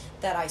him,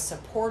 that I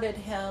supported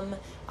him.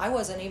 I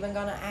wasn't even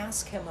going to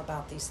ask him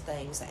about these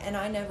things, and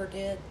I never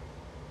did.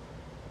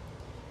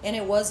 And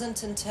it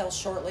wasn't until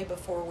shortly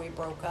before we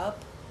broke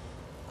up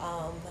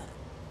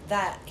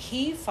that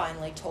he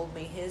finally told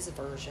me his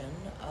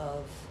version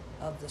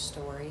of the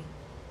story.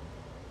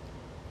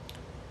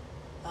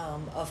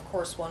 Of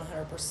course,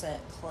 100%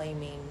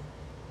 claiming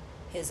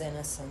his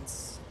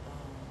innocence.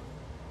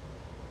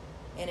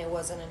 And it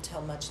wasn't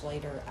until much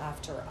later,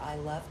 after I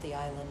left the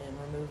island and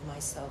removed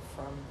myself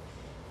from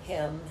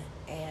him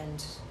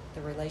and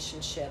the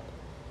relationship,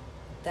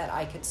 that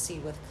I could see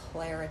with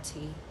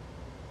clarity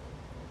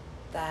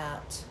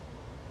that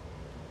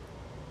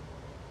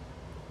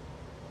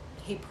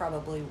he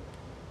probably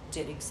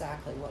did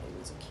exactly what he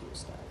was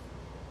accused of.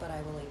 But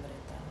I will leave it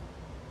at that.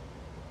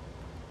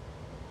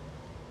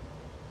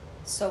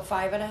 So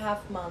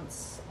 5.5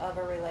 months of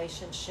a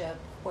relationship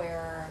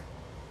where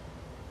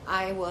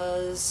I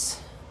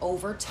was,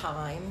 over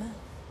time,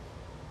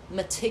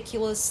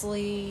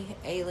 meticulously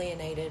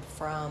alienated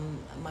from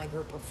my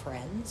group of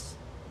friends.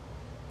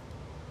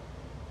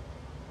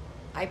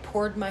 I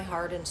poured my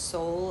heart and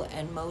soul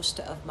and most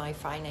of my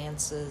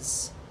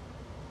finances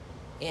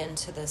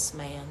into this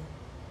man,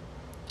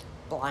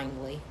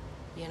 blindly,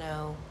 you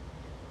know.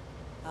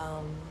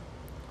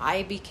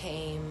 I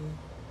became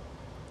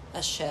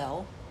a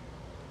shell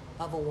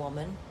of a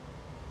woman,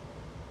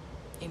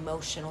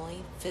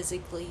 emotionally,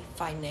 physically,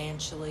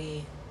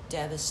 financially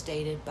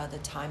devastated by the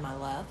time I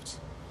left.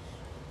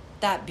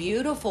 That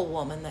beautiful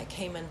woman that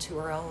came into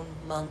her own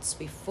months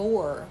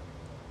before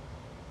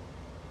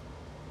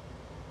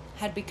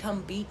had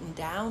become beaten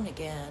down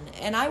again.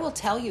 And I will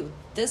tell you,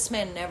 this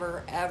man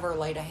never, ever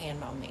laid a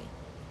hand on me.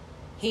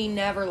 He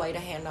never laid a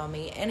hand on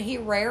me, and he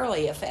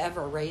rarely, if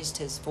ever, raised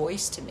his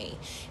voice to me.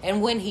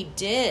 And when he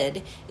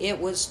did, it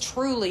was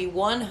truly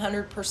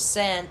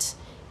 100%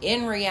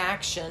 in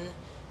reaction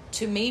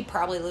to me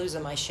probably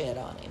losing my shit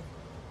on him.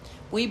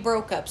 We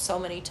broke up so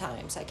many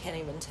times, I can't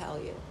even tell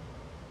you.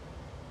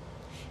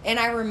 And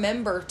I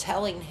remember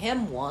telling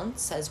him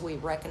once as we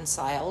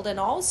reconciled, and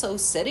also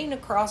sitting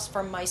across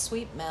from my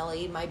sweet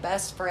Melly, my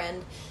best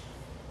friend,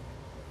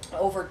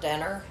 over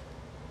dinner,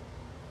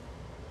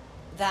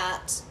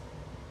 that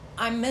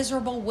I'm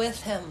miserable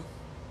with him,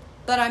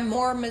 but I'm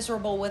more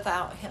miserable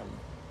without him.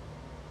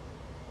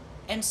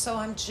 And so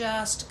I'm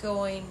just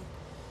going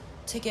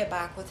to get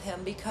back with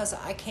him because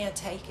I can't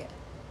take it.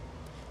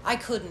 I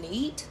couldn't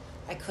eat.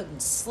 I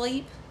couldn't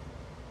sleep.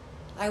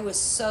 I was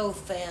so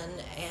thin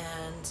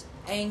and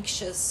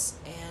anxious,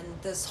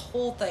 and this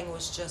whole thing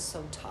was just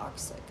so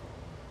toxic.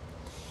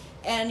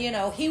 And,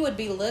 he would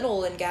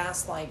belittle and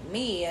gaslight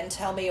me and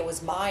tell me it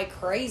was my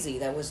crazy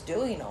that was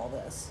doing all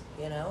this,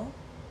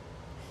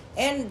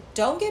 And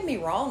don't get me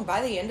wrong,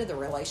 by the end of the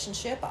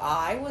relationship,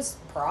 I was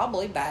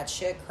probably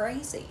batshit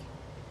crazy.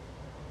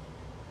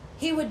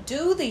 He would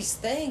do these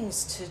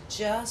things to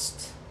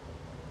just...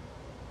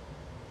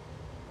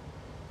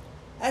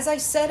 As I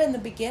said in the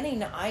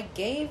beginning, I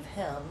gave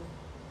him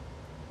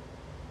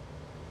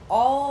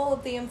all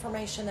of the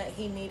information that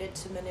he needed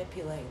to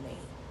manipulate me.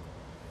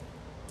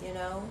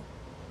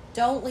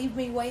 Don't leave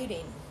me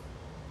waiting.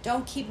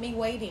 Don't keep me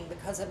waiting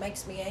because it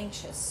makes me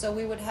anxious. So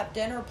we would have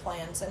dinner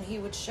plans and he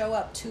would show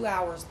up 2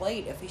 hours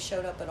late if he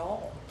showed up at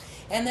all.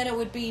 And then it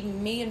would be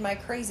me and my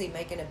crazy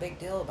making a big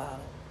deal about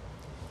it.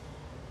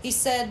 He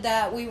said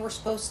that we were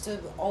supposed to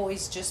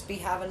always just be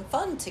having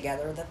fun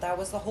together, that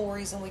was the whole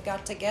reason we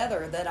got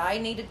together, that I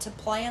needed to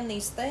plan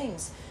these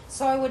things.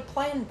 So I would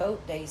plan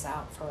boat days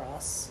out for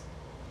us.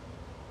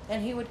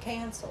 And he would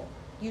cancel,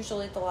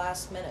 usually at the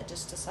last minute,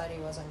 just decide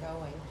he wasn't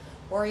going.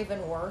 Or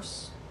even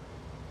worse,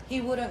 he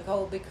wouldn't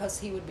go because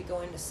he would be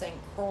going to St.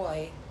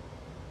 Croix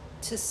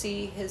to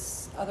see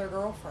his other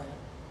girlfriend.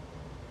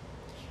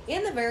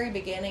 In the very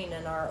beginning,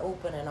 in our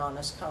open and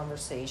honest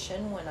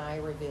conversation, when I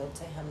revealed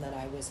to him that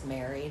I was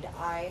married,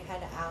 I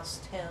had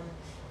asked him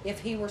if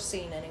he were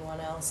seeing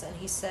anyone else, and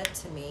he said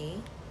to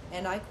me,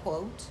 and I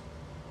quote,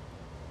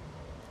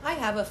 "I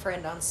have a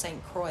friend on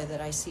St. Croix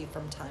that I see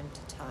from time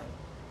to time."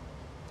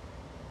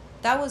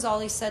 That was all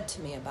he said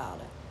to me about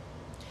it.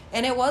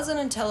 And it wasn't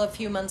until a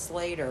few months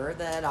later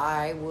that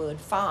I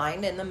would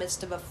find, in the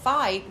midst of a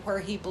fight where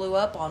he blew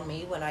up on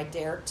me when I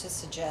dared to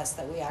suggest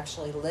that we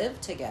actually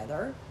lived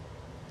together,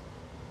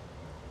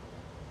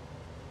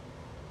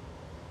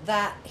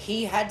 that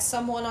he had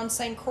someone on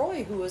St.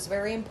 Croix who was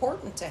very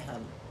important to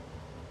him.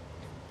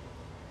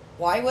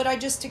 Why would I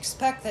just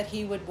expect that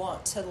he would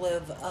want to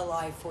live a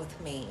life with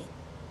me?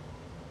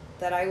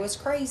 That I was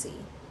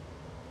crazy.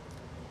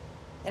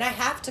 And I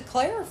have to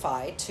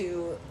clarify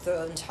to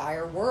the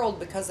entire world,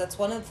 because that's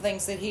one of the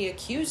things that he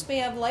accused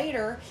me of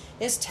later,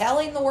 is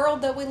telling the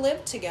world that we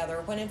lived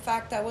together, when in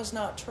fact that was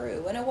not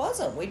true. And it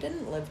wasn't. We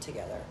didn't live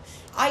together.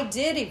 I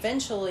did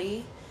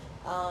eventually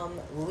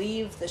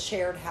leave the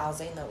shared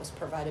housing that was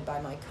provided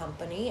by my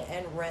company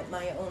and rent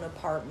my own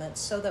apartment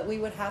so that we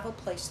would have a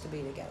place to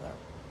be together.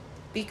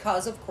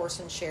 Because, of course,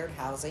 in shared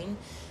housing,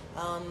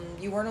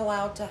 you weren't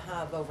allowed to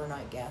have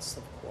overnight guests,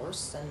 of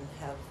course, and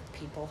have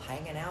people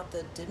hanging out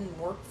that didn't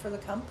work for the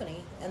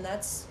company, and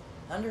that's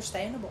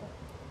understandable.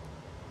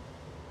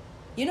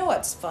 You know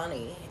what's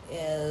funny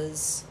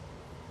is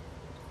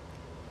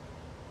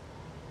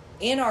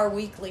in our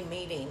weekly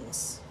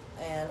meetings,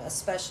 and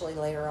especially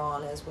later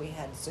on as we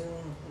had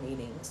Zoom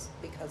meetings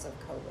because of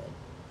COVID,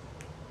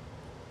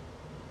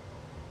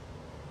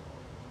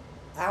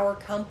 our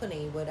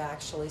company would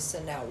actually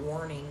send out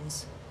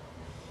warnings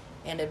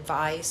and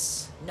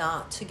advice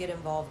not to get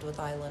involved with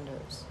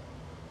islanders.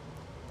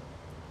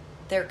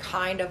 There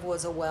kind of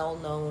was a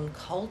well-known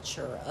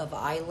culture of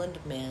island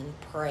men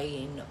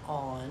preying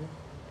on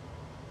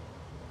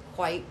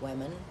white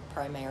women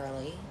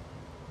primarily,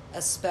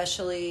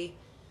 especially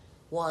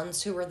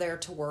ones who were there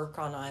to work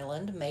on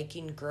island,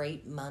 making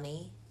great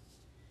money.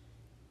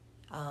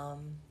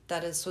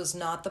 That this was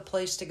not the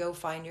place to go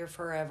find your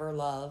forever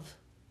love,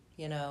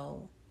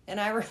 And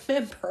I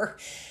remember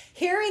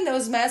hearing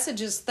those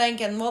messages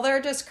thinking, well,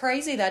 they're just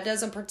crazy. That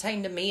doesn't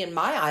pertain to me and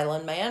my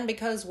island man,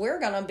 because we're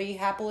going to be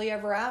happily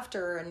ever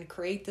after and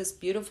create this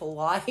beautiful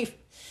life.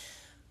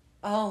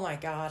 Oh my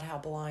God, how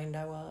blind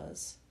I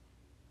was.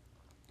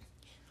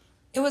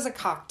 It was a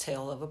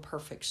cocktail of a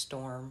perfect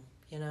storm,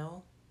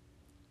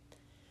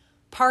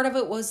 Part of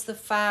it was the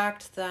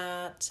fact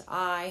that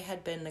I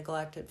had been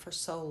neglected for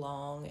so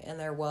long and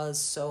there was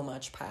so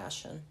much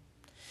passion.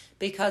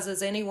 Because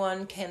as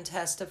anyone can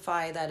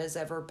testify that has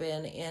ever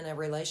been in a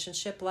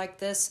relationship like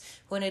this,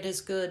 when it is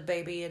good,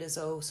 baby, it is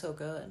oh so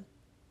good.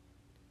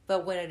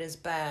 But when it is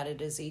bad,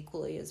 it is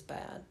equally as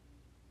bad.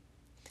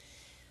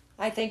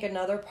 I think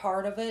another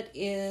part of it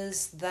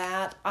is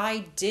that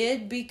I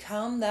did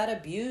become that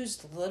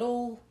abused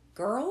little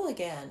girl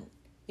again,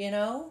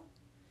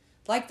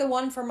 Like the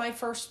one from my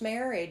first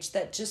marriage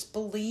that just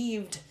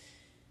believed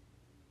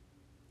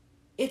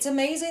It's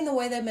amazing the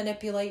way they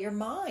manipulate your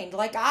mind.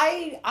 Like,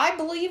 I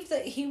believe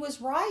that he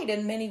was right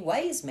in many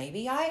ways.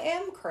 Maybe I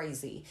am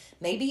crazy.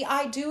 Maybe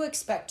I do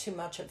expect too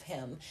much of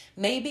him.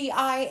 Maybe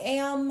I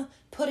am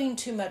putting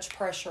too much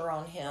pressure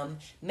on him.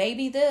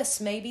 Maybe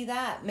this, maybe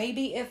that.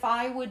 Maybe if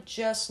I would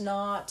just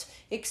not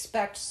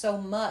expect so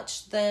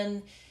much,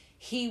 then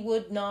he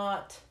would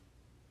not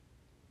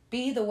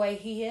be the way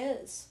he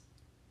is.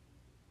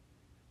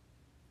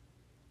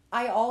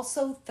 I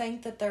also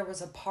think that there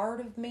was a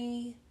part of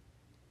me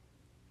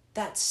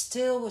that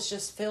still was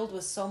just filled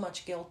with so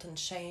much guilt and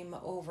shame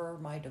over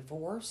my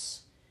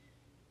divorce.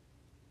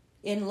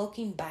 In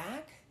looking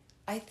back,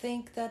 I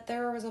think that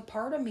there was a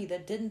part of me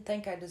that didn't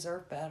think I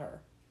deserved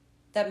better.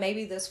 That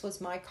maybe this was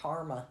my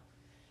karma.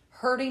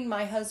 Hurting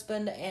my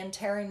husband and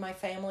tearing my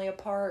family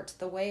apart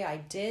the way I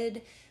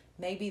did,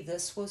 maybe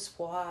this was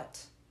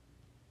what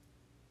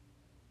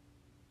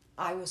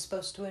I was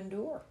supposed to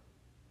endure.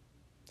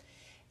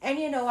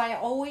 And I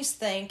always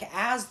think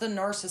as the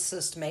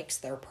narcissist makes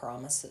their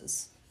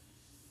promises,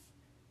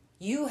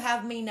 you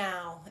have me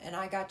now and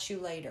I got you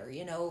later.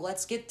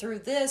 Let's get through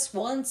this.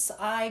 Once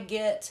I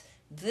get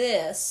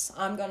this,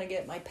 I'm going to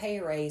get my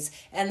pay raise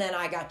and then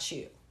I got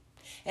you.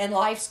 And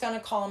life's going to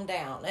calm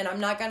down and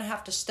I'm not going to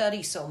have to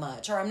study so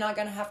much or I'm not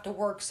going to have to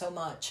work so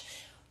much.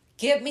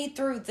 Get me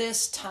through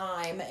this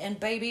time and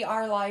baby,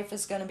 our life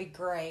is going to be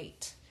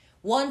great.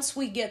 Once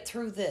we get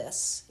through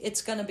this,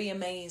 it's going to be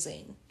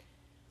amazing.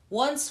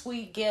 Once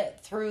we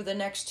get through the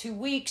next 2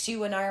 weeks,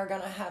 you and I are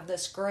going to have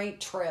this great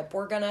trip.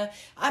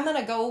 I'm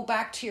going to go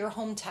back to your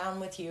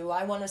hometown with you.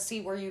 I want to see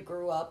where you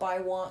grew up. I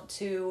want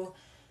to,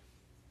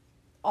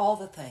 all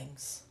the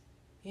things,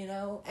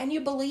 and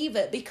you believe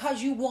it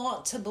because you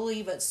want to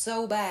believe it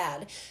so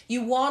bad.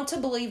 You want to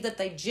believe that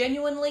they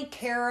genuinely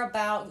care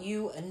about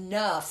you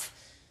enough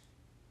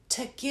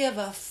to give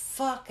a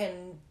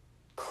fucking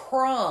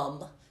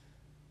crumb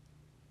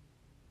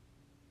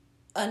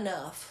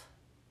enough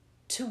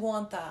to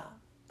want that.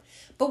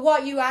 But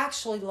what you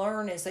actually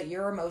learn is that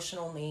your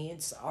emotional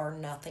needs are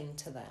nothing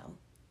to them.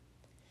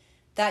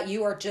 That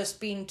you are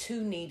just being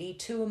too needy,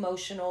 too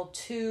emotional,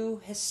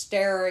 too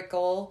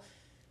hysterical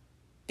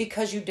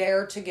because you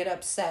dare to get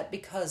upset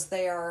because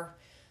they are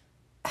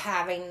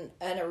having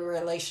a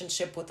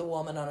relationship with a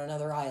woman on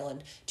another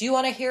island. Do you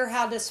want to hear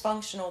how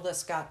dysfunctional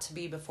this got to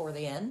be before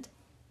the end?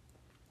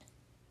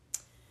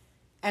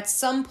 At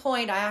some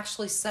point, I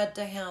actually said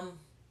to him,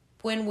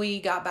 when we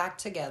got back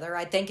together,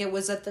 I think it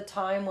was at the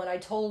time when I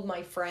told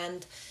my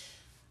friend,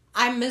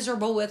 I'm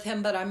miserable with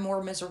him, but I'm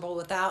more miserable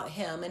without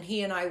him. And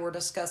he and I were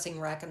discussing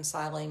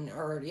reconciling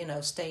or,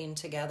 staying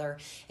together.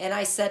 And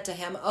I said to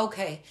him,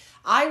 okay,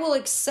 I will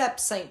accept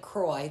St.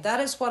 Croix.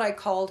 That is what I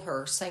called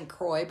her, St.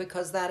 Croix,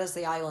 because that is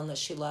the island that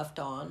she left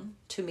on.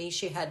 To me,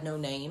 she had no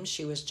name.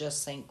 She was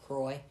just St.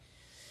 Croix.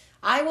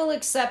 I will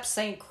accept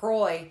St.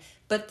 Croix,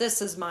 but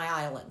this is my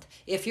island.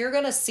 If you're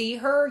going to see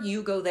her,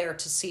 you go there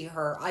to see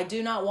her. I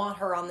do not want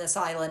her on this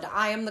island.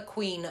 I am the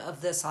queen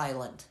of this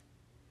island.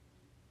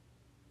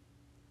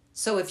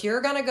 So if you're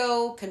going to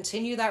go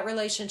continue that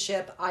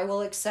relationship, I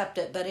will accept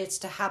it, but it's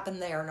to happen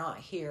there, not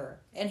here.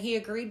 And he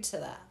agreed to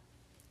that.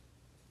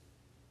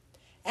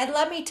 And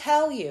let me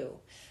tell you,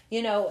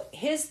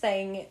 his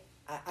thing,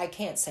 I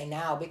can't say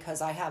now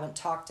because I haven't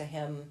talked to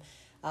him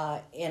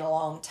in a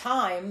long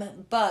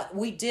time, but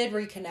we did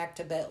reconnect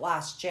a bit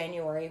last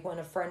January when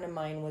a friend of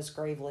mine was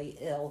gravely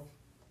ill.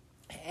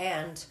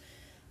 And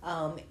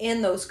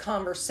in those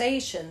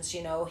conversations,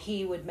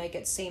 he would make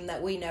it seem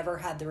that we never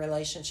had the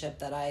relationship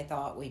that I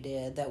thought we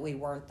did, that we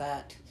weren't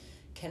that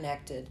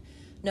connected.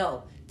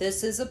 No,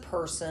 this is a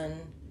person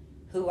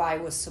who I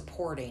was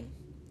supporting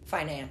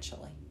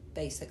financially,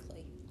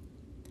 basically.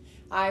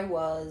 I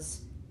was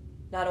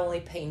not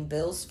only paying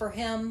bills for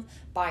him,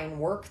 buying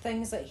work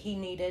things that he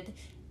needed,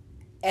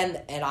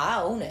 and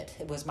I own it.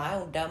 It was my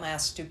own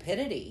dumbass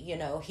stupidity.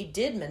 He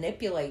did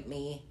manipulate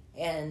me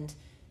and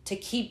to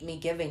keep me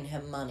giving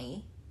him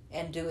money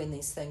and doing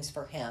these things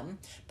for him.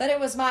 But it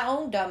was my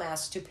own dumbass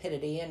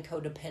stupidity and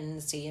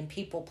codependency and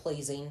people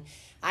pleasing.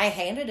 I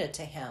handed it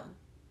to him.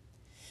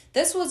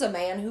 This was a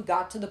man who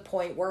got to the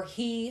point where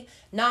he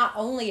not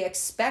only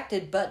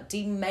expected but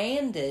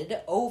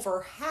demanded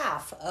over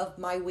half of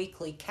my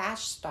weekly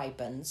cash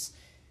stipends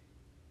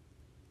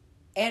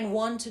and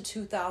 $1,000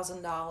 to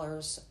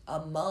 $2,000 a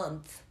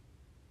month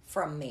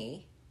from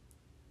me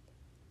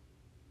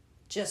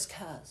just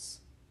 'cause.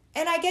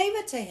 And I gave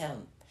it to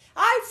him.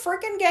 I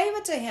freaking gave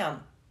it to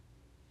him.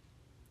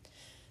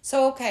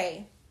 So,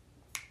 okay,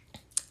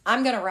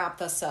 I'm going to wrap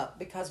this up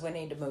because we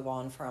need to move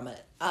on from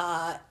it.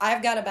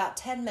 I've got about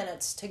 10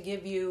 minutes to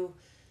give you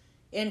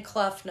in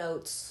Clef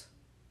Notes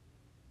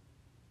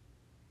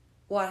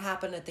what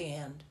happened at the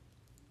end.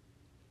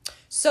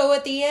 So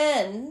at the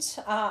end,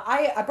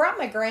 I brought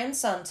my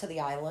grandson to the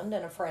island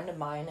and a friend of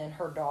mine and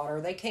her daughter.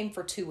 They came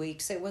for 2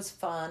 weeks. It was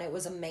fun. It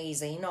was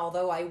amazing.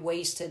 Although I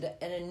wasted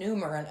an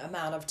innumerable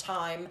amount of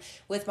time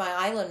with my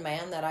island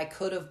man that I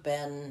could have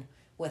been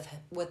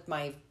with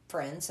my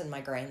friends and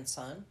my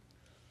grandson.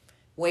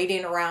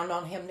 waiting around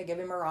on him to give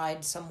him a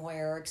ride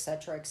somewhere,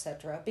 etc.,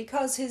 etc.,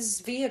 because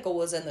his vehicle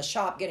was in the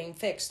shop getting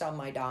fixed on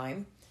my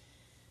dime.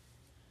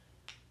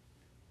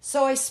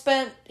 So I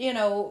spent,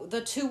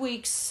 the 2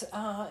 weeks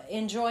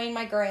enjoying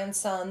my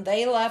grandson.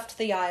 They left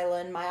the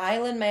island. My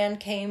island man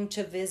came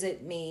to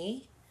visit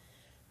me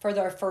for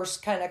their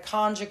first kind of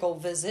conjugal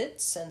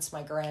visit since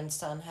my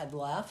grandson had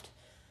left,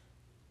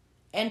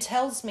 and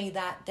tells me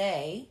that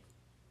day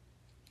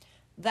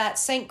that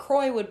St.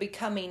 Croix would be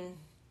coming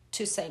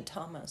to St.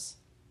 Thomas.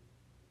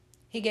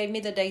 He gave me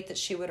the date that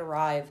she would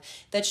arrive,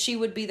 that she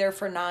would be there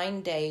for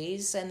 9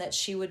 days, and that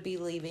she would be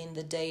leaving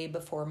the day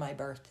before my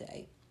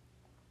birthday.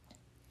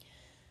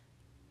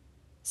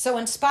 So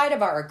in spite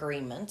of our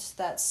agreement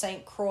that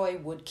St. Croix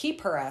would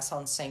keep her ass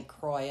on St.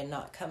 Croix and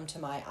not come to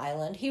my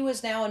island, he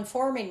was now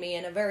informing me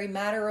in a very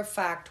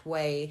matter-of-fact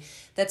way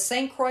that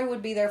St. Croix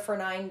would be there for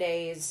 9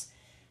 days,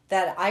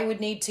 that I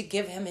would need to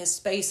give him his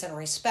space and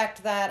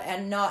respect that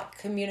and not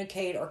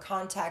communicate or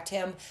contact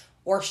him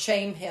or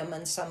shame him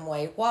in some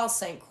way while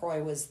St.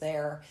 Croix was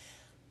there.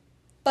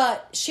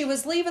 But she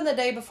was leaving the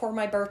day before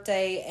my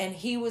birthday, and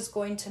he was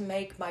going to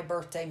make my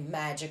birthday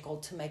magical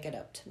to make it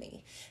up to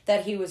me.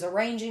 That he was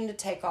arranging to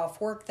take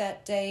off work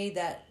that day,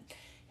 that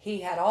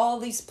he had all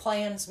these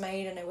plans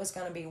made, and it was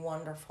going to be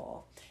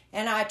wonderful.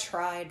 And I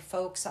tried,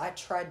 folks. I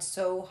tried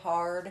so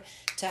hard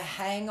to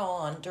hang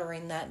on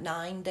during that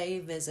 9-day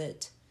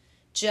visit,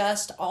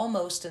 just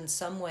almost in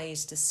some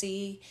ways to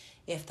see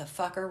if the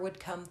fucker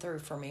would come through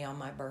for me on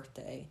my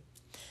birthday.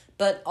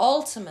 But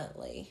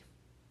ultimately,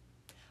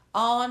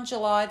 on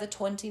July the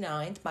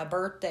 29th, my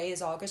birthday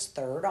is August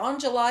 3rd. On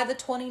July the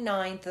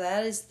 29th,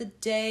 that is the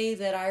day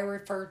that I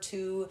refer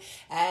to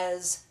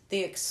as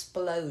the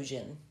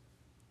explosion.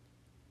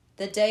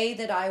 The day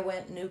that I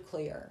went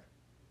nuclear.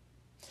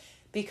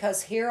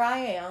 Because here I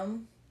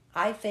am,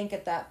 I think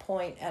at that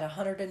point at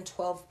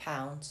 112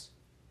 pounds,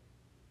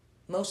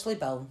 mostly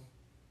bone,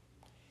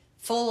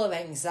 full of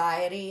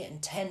anxiety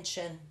and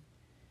tension,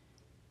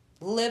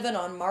 living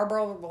on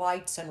Marlboro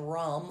Lights and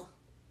rum,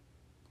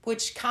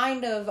 which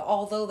kind of,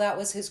 although that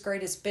was his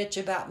greatest bitch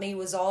about me,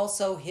 was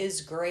also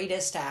his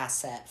greatest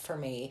asset for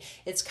me.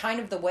 It's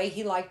kind of the way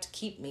he liked to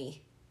keep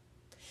me.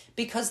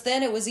 Because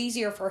then it was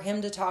easier for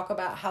him to talk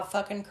about how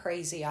fucking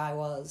crazy I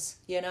was,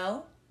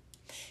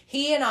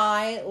 He and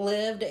I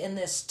lived in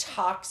this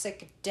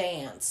toxic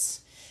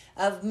dance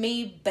of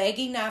me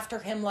begging after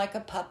him like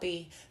a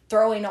puppy,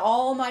 throwing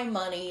all my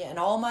money and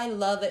all my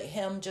love at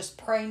him, just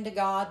praying to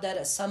God that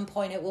at some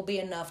point it will be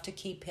enough to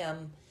keep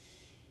him.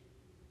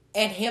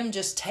 And him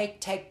just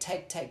take,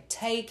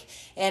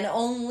 and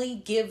only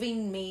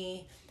giving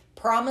me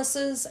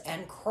promises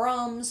and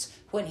crumbs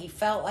when he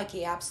felt like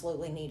he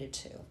absolutely needed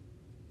to.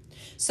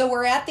 So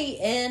we're at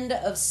the end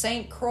of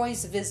St.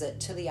 Croix's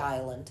visit to the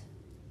island.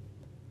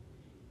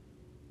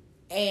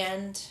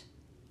 And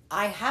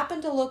I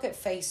happen to look at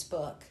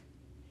Facebook,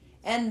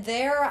 and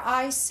there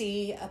I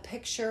see a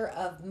picture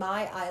of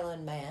my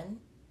island man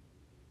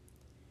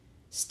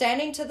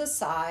standing to the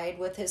side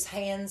with his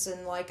hands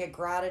in like a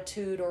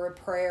gratitude or a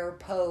prayer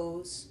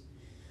pose,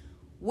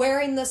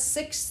 wearing the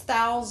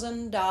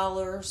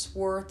 $6,000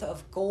 worth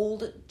of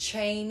gold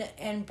chain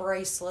and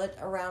bracelet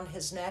around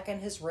his neck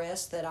and his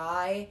wrist that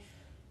I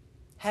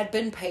had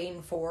been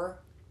paying for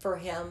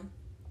him.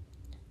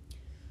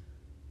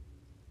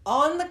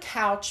 On the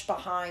couch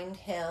behind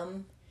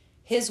him,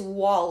 his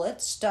wallet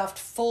stuffed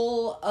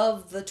full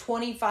of the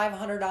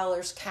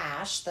 $2,500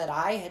 cash that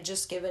I had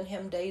just given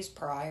him days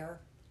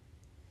prior.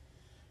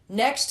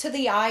 Next to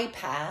the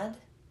iPad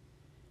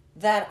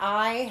that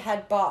I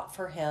had bought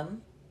for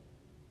him.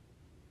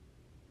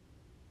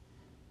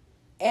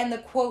 And the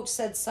quote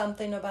said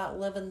something about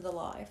living the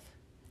life.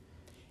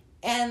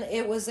 And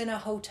it was in a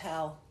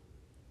hotel.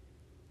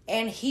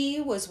 And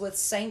he was with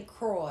St.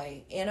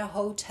 Croix in a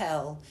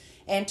hotel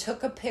and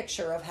took a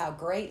picture of how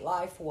great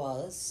life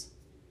was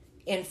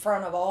in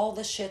front of all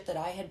the shit that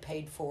I had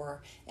paid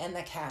for and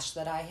the cash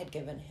that I had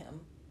given him.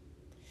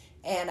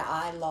 And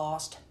I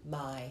lost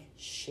my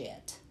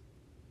shit.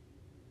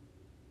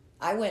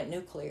 I went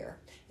nuclear,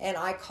 and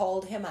I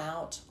called him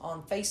out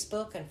on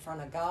Facebook in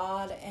front of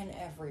God and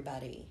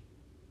everybody.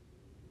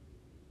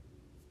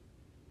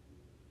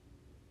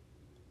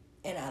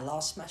 And I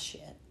lost my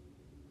shit.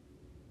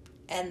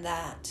 And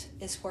that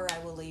is where I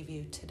will leave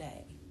you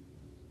today.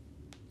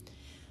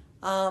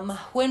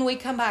 When we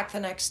come back the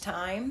next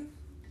time,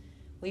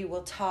 we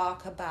will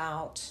talk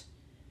about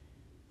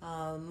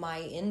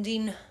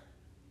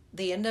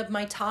the end of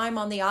my time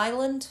on the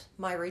island,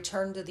 my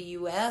return to the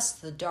U.S.,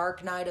 the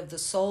dark night of the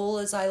soul,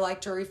 as I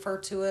like to refer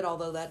to it,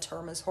 although that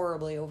term is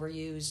horribly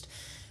overused.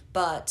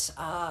 But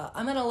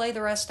I'm going to lay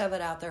the rest of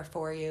it out there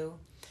for you.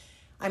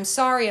 I'm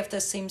sorry if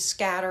this seems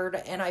scattered,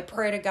 and I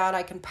pray to God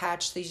I can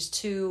patch these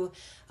two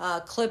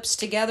clips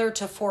together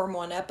to form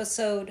one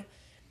episode.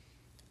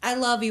 I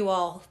love you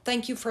all.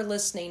 Thank you for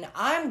listening.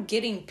 I'm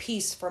getting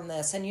peace from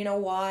this, and you know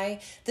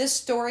why? This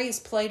story has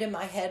played in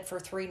my head for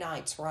 3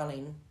 nights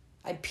running.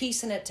 I'm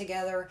piecing it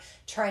together,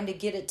 trying to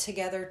get it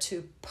together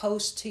to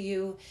post to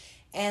you,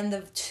 And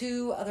the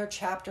 2 other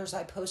chapters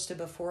I posted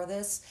before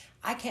this,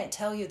 I can't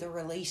tell you the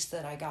release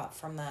that I got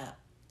from that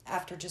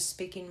after just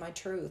speaking my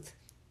truth.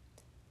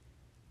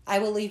 I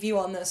will leave you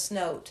on this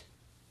note.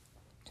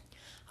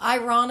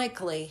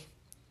 Ironically,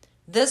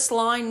 this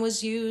line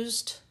was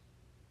used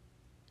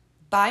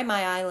by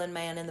my island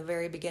man in the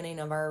very beginning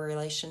of our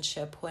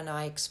relationship when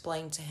I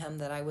explained to him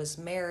that I was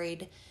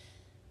married,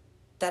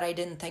 that I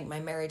didn't think my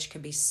marriage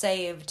could be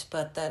saved,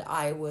 but that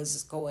I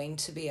was going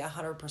to be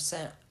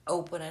 100%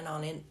 open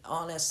and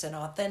honest and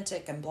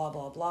authentic and blah,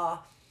 blah, blah.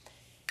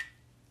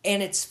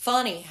 And it's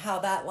funny how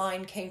that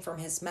line came from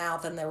his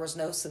mouth and there was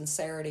no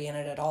sincerity in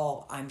it at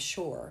all, I'm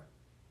sure.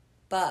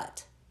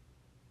 But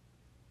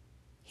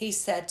he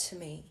said to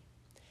me,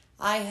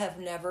 I have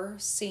never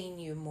seen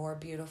you more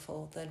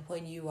beautiful than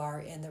when you are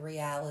in the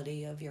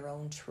reality of your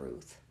own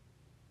truth.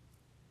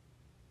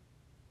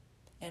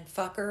 And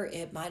fucker,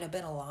 it might have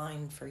been a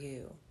line for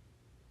you.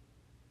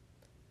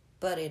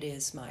 But it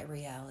is my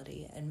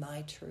reality and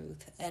my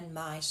truth and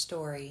my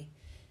story,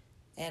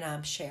 and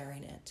I'm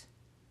sharing it.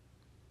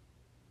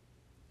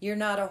 You're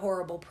not a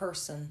horrible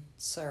person,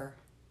 sir.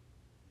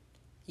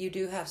 You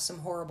do have some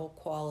horrible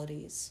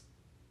qualities.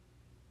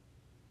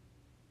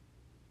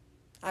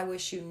 I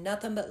wish you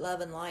nothing but love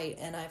and light,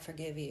 and I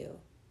forgive you.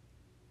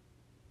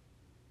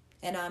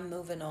 And I'm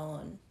moving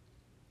on.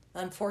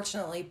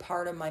 Unfortunately,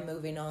 part of my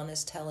moving on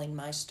is telling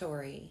my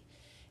story.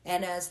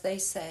 And as they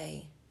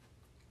say,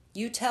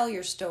 you tell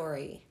your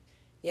story.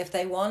 If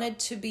they wanted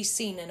to be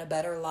seen in a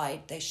better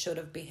light, they should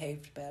have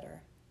behaved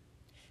better.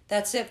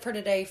 That's it for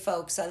today,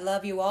 folks. I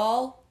love you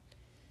all.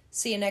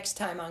 See you next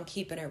time on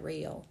Keeping It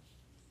Real.